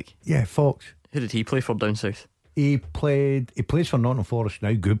with Celtic. Yeah, Fox. Who did he play for down south? He plays for Nottingham Forest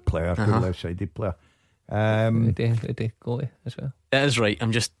now. Good player, good left-sided player. Did they go to as well? It is right.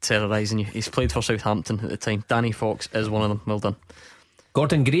 I'm just terrorising you. He's played for Southampton at the time. Danny Fox is one of them. Well done.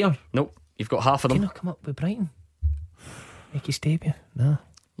 Gordon Greer. Nope. You've got half of them. Can I come up with Brighton? Make his debut? No.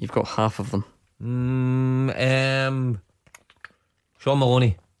 You've got half of them. Sean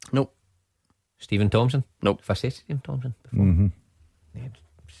Maloney. Nope. Stephen Thompson. Nope. If I say Stephen Thompson before.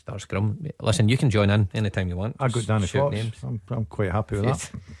 Start scrum. Listen, you can join in anytime you want. I got Danny Shout Fox. names. I'm quite happy with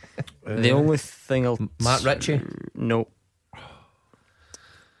that. The only thing I'll Matt Ritchie. No.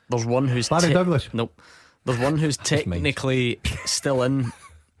 There's one who's Barry Douglas. Nope. There's one who's technically still in.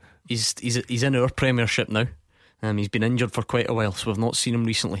 He's in our Premiership now. He's been injured for quite a while, so we've not seen him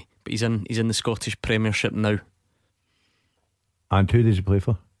recently. But he's in the Scottish Premiership now. And who does he play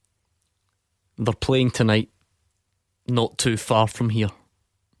for? They're playing tonight, not too far from here.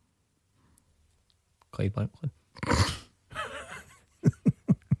 Clyde Blankland.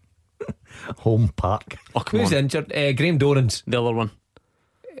 Home Park. Oh, come Who's on. injured? Graham Dorrans. The other one.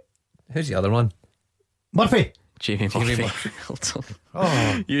 Who's the other one? Murphy. Jamie Murphy. Well done.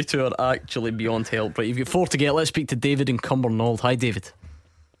 Oh. You two are actually beyond help. Right, you've got 4 to get. Let's speak to David in Cumbernauld. Hi, David.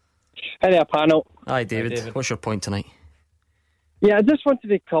 Hi there, panel. Hi, David. What's your point tonight? Yeah, I just wanted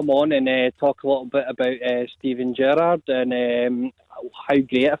to come on and talk a little bit about Steven Gerrard and how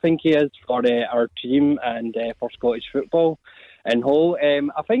great I think he is for our team and for Scottish football and whole.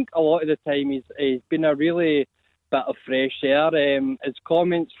 I think a lot of the time he's been a really bit of fresh air. His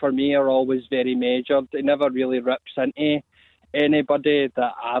comments for me are always very measured. He never really rips into anybody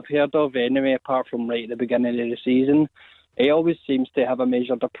that I've heard of anyway, apart from right at the beginning of the season. He always seems to have a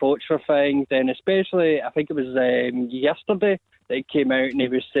measured approach for things, and especially, I think it was yesterday that he came out and he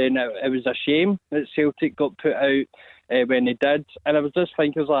was saying it was a shame that Celtic got put out when they did. And I was just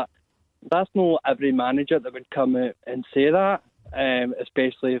thinking, like, that's not every manager that would come out and say that,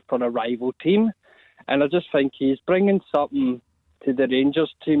 especially for a rival team. And I just think he's bringing something to the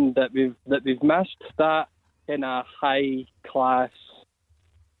Rangers team that we've missed, that kind of high class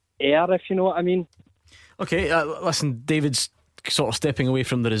air, if you know what I mean. Okay, listen, David's sort of stepping away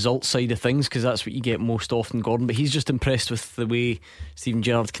from the results side of things because that's what you get most often, Gordon. But he's just impressed with the way Steven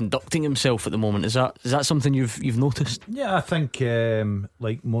Gerrard's conducting himself at the moment. Is that something you've noticed? Yeah, I think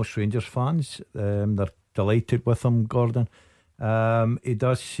like most Rangers fans, they're delighted with him, Gordon. He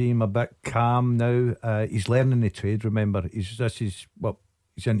does seem a bit calm now. He's learning the trade. Remember, he's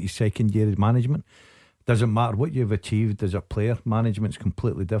in his second year of management. Doesn't matter what you've achieved as a player, management's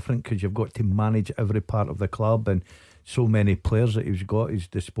completely different because you've got to manage every part of the club and so many players that he's got at his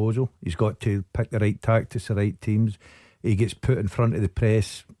disposal. He's got to pick the right tactics, the right teams. He gets put in front of the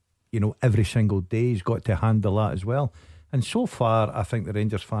press, every single day. He's got to handle that as well. And so far, I think the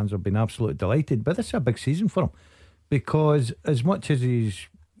Rangers fans have been absolutely delighted. But this is a big season for him because as much as he's,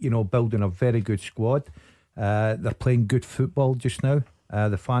 building a very good squad, they're playing good football just now.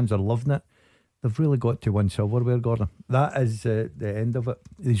 The fans are loving it. They've really got to win silverware, Gordon. That is the end of it.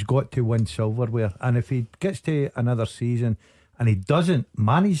 He's got to win silverware. And if he gets to another season and he doesn't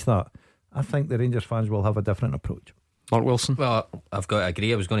manage that, I think the Rangers fans will have a different approach. Mark Wilson? Well, I've got to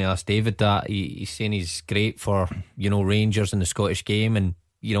agree. I was going to ask David that. He's saying he's great for, Rangers in the Scottish game, and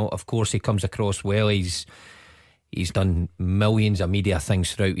of course he comes across well. He's done millions of media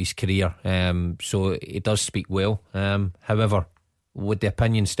things throughout his career, so he does speak well. However, would the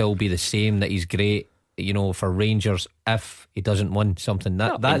opinion still be the same that he's great, for Rangers if he doesn't win something?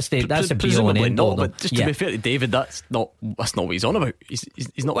 That's the be all and end all. But just to be fair to David, that's not what he's on about.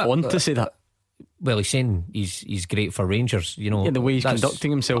 He's not on to say that. Well, he's saying he's great for Rangers, the way he's conducting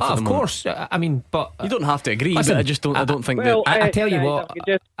himself. Of course, I mean, but you don't have to agree. Listen, but I just don't. I don't think that. I tell you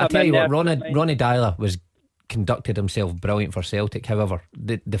guys, what. Ronnie Dyler was conducted himself brilliant for Celtic. However,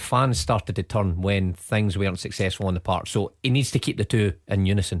 the fans started to turn when things weren't successful on the park. So he needs to keep the two in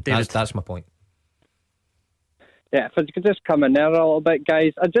unison. That's my point. Yeah, if I could just come in there a little bit,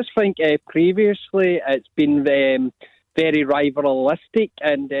 guys. I just think previously it's been very rivalistic,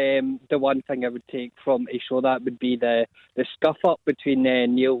 and the one thing I would take from a show that would be the scuff up between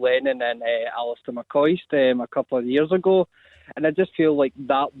Neil Lennon and Alistair McCoist a couple of years ago, and I just feel like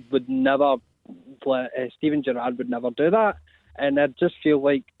that would never, Steven Gerrard would never do that, and I just feel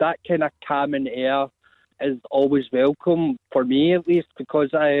like that kind of calming air is always welcome for me, at least, because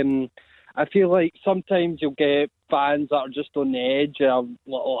I feel like sometimes you'll get fans that are just on the edge.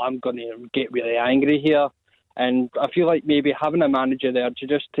 I'm going to get really angry here. And I feel like maybe having a manager there to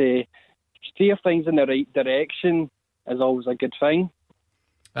just to steer things in the right direction is always a good thing.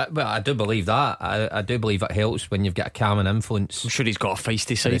 Well, I do believe that. I do believe it helps when you've got a calming influence. I'm sure he's got a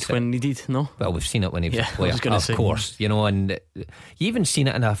feisty side when needed. No, well, we've seen it when he was a player, of course. And you even seen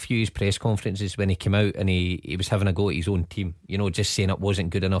it in a few press conferences when he came out and he was having a go at his own team. Just saying it wasn't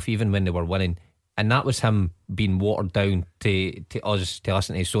good enough, even when they were winning. And that was him being watered down to us to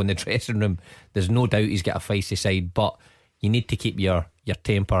listen to. So in the dressing room, there's no doubt he's got a feisty side, but you need to keep your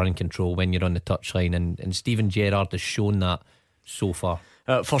temper in control when you're on the touchline, and Steven Gerrard has shown that so far.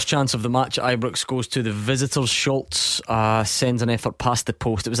 First chance of the match at Ibrox goes to the visitors. Schultz sends an effort past the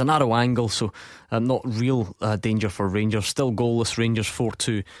post. It was a narrow angle, so not real danger for Rangers. Still goalless. Rangers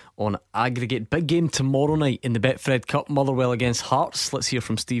 4-2 on aggregate. Big game tomorrow night in the Betfred Cup, Motherwell against Hearts. Let's hear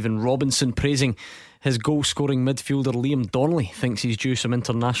from Stephen Robinson praising his goal scoring midfielder Liam Donnelly. Thinks he's due some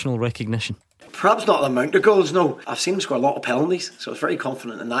international recognition. Perhaps not the amount of goals, no. I've seen him score a lot of penalties, so I was very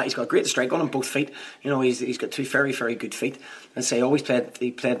confident in that. He's got a great strike on him, both feet. He's got two very, very good feet. And say,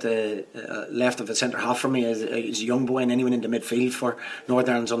 he played the left of the centre half for me as a young boy, and then he went into midfield for Northern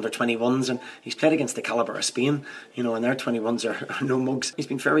Ireland's under 21s, and he's played against the calibre of Spain, and their 21s are no mugs. He's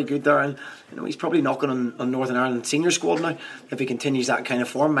been very good there, and he's probably knocking on Northern Ireland senior squad now if he continues that kind of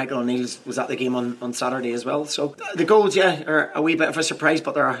form. Michael O'Neill was at the game on Saturday as well. So the goals, are a wee bit of a surprise,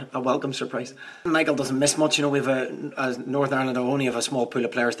 but they're a welcome surprise. Michael doesn't miss much. We've as Northern Ireland only have a small pool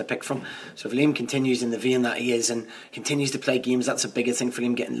of players to pick from. So if Liam continues in the vein that he is and continues to play games, that's a bigger thing for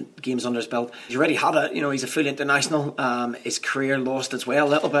him, getting games under his belt. He's already had it. He's a full international. His career lost as well a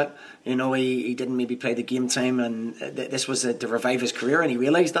little bit. He didn't maybe play the game time, and this was to revive his career, and he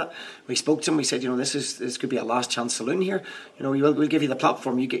realised that. We spoke to him. We said, this could be a last chance saloon here. We'll give you the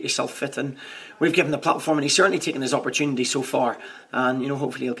platform. You get yourself fit, and we've given the platform, and he's certainly taken his opportunity so far, and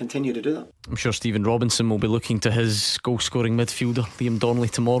hopefully he'll continue to do that. I'm sure Stephen Robinson will be looking to his goal-scoring midfielder Liam Donnelly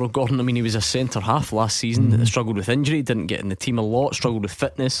tomorrow. Gordon, he was a centre-half last season, struggled with injury, didn't get in the team a lot, struggled with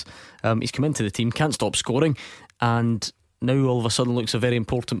fitness. He's come into the team, can't stop scoring, and now all of a sudden looks a very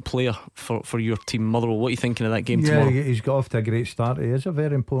important player for your team. Motherwell, what are you thinking of that game tomorrow? Yeah, he's got off to a great start. He is a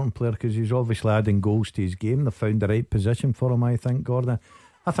very important player because he's obviously adding goals to his game. They've found the right position for him, I think, Gordon.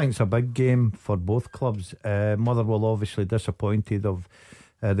 I think it's a big game for both clubs. Motherwell obviously disappointed of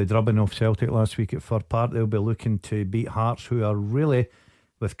the drubbing of Celtic last week at Fir Park. They'll be looking to beat Hearts, who are really,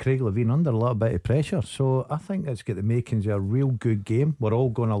 with Craig Levein, under a little bit of pressure. So I think it's got the makings of a real good game. We're all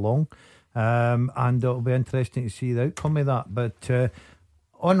going along, and it'll be interesting to see the outcome of that. But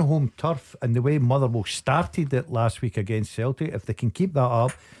on home turf, and the way Motherwell started it last week against Celtic, if they can keep that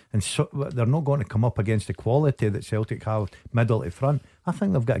up, and they're not going to come up against the quality that Celtic have middle to front, I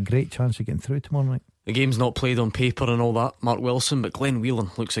think they've got a great chance of getting through tomorrow night. The game's not played on paper and all that, Mark Wilson, but Glenn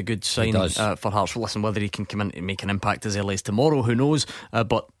Whelan looks a good sign for Hearts. Listen, whether he can come in and make an impact as early as tomorrow, who knows,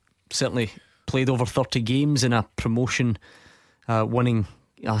 but certainly played over 30 games in a promotion winning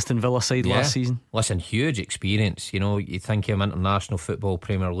Aston Villa side last season. Listen, huge experience. You think of him, international football,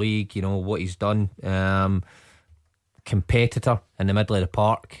 Premier League, what he's done. Competitor in the middle of the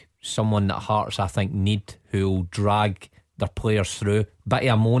park, someone that Hearts I think need, who'll drag their players through. Bit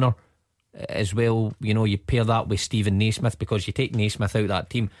of a moaner as well. You pair that with Stephen Naismith, because you take Naismith out of that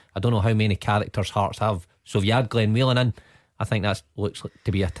team, I don't know how many characters Hearts have. So if you add Glenn Whelan in, I think that looks like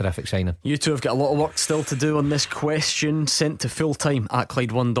to be a terrific signing. You two have got a lot of work still to do on this question, sent to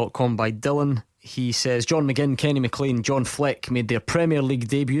fulltime@Clyde1.com by Dylan. He says John McGinn, Kenny McLean, John Fleck made their Premier League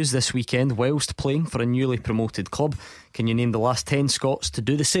debuts this weekend whilst playing for a newly promoted club. Can you name the last 10 Scots to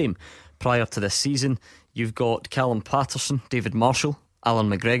do the same prior to this season? You've got Callum Patterson, David Marshall,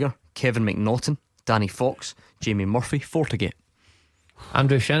 Alan McGregor, Kevin McNaughton, Danny Fox, Jamie Murphy. 4 to get.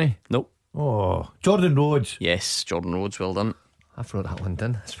 Andrew Shinnie? Nope. Oh, Jordan Rhodes. Yes, Jordan Rhodes, well done. I've wrote that one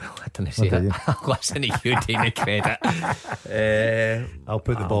down as well. I didn't say it. Listen to you taking credit. I'll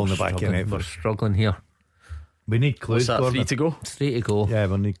put the ball in the back of it. We're struggling here. We need clues. What's that, 3 to go? 3 to go. Yeah,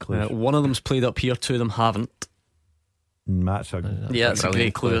 we need clues. One of them's played up here, 2 of them haven't. That's a that's a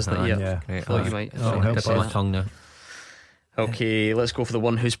great clue, isn't it? Yeah. Thought you might. Help my tongue now. Okay, let's go for the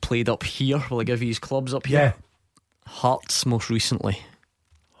one who's played up here. Will I give you his clubs up here? Yeah. Hearts most recently.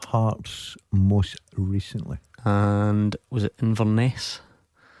 Hearts most recently. And was it Inverness?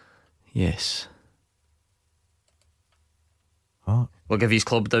 Yes. We'll give you his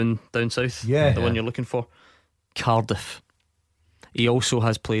club down south. Yeah. The one you're looking for. Cardiff. He also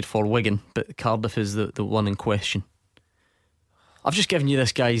has played for Wigan, but Cardiff is the one in question. I've just given you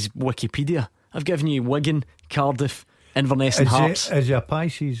this guy's Wikipedia. I've given you Wigan, Cardiff, Inverness and Hearts. Is he a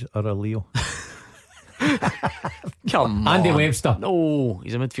Pisces or a Leo? Come on. Andy Webster. No,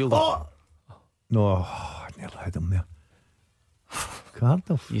 he's a midfielder. Oh. No, I nearly had him there.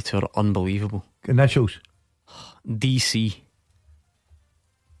 Cardiff. You two are unbelievable. Initials. DC.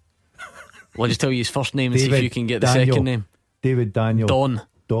 Well, I'll just tell you his first name and David see if you can get the Daniel. second name. David Daniel. Don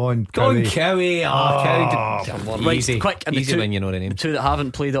Cowie. Come on, right, easy. quick. And Easy when you know the name. The two that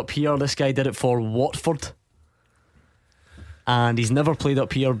haven't played up here, this guy did it for Watford. And he's never played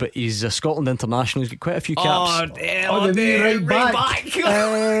up here, but he's a Scotland international. He's got quite a few caps. Right back.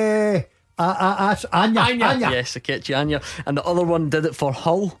 That's Anya. Yes, Akechi Anya. And the other one did it for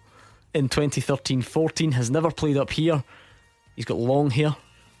Hull in 2013-14. Has never played up here. He's got long hair.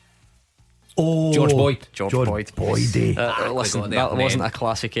 Oh, George Boyd. George Boyd. Listen, that wasn't a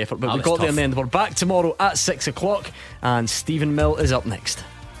classic effort, but we got there in the end. We're back tomorrow at 6 o'clock, and Stephen Mill is up next.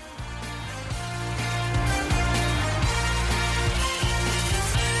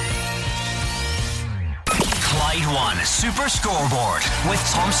 Clyde One Super Scoreboard with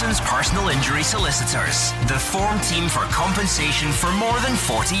Thompson's personal injury solicitors. The form team for compensation for more than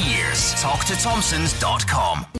 40 years. Talk to Thompsons.com.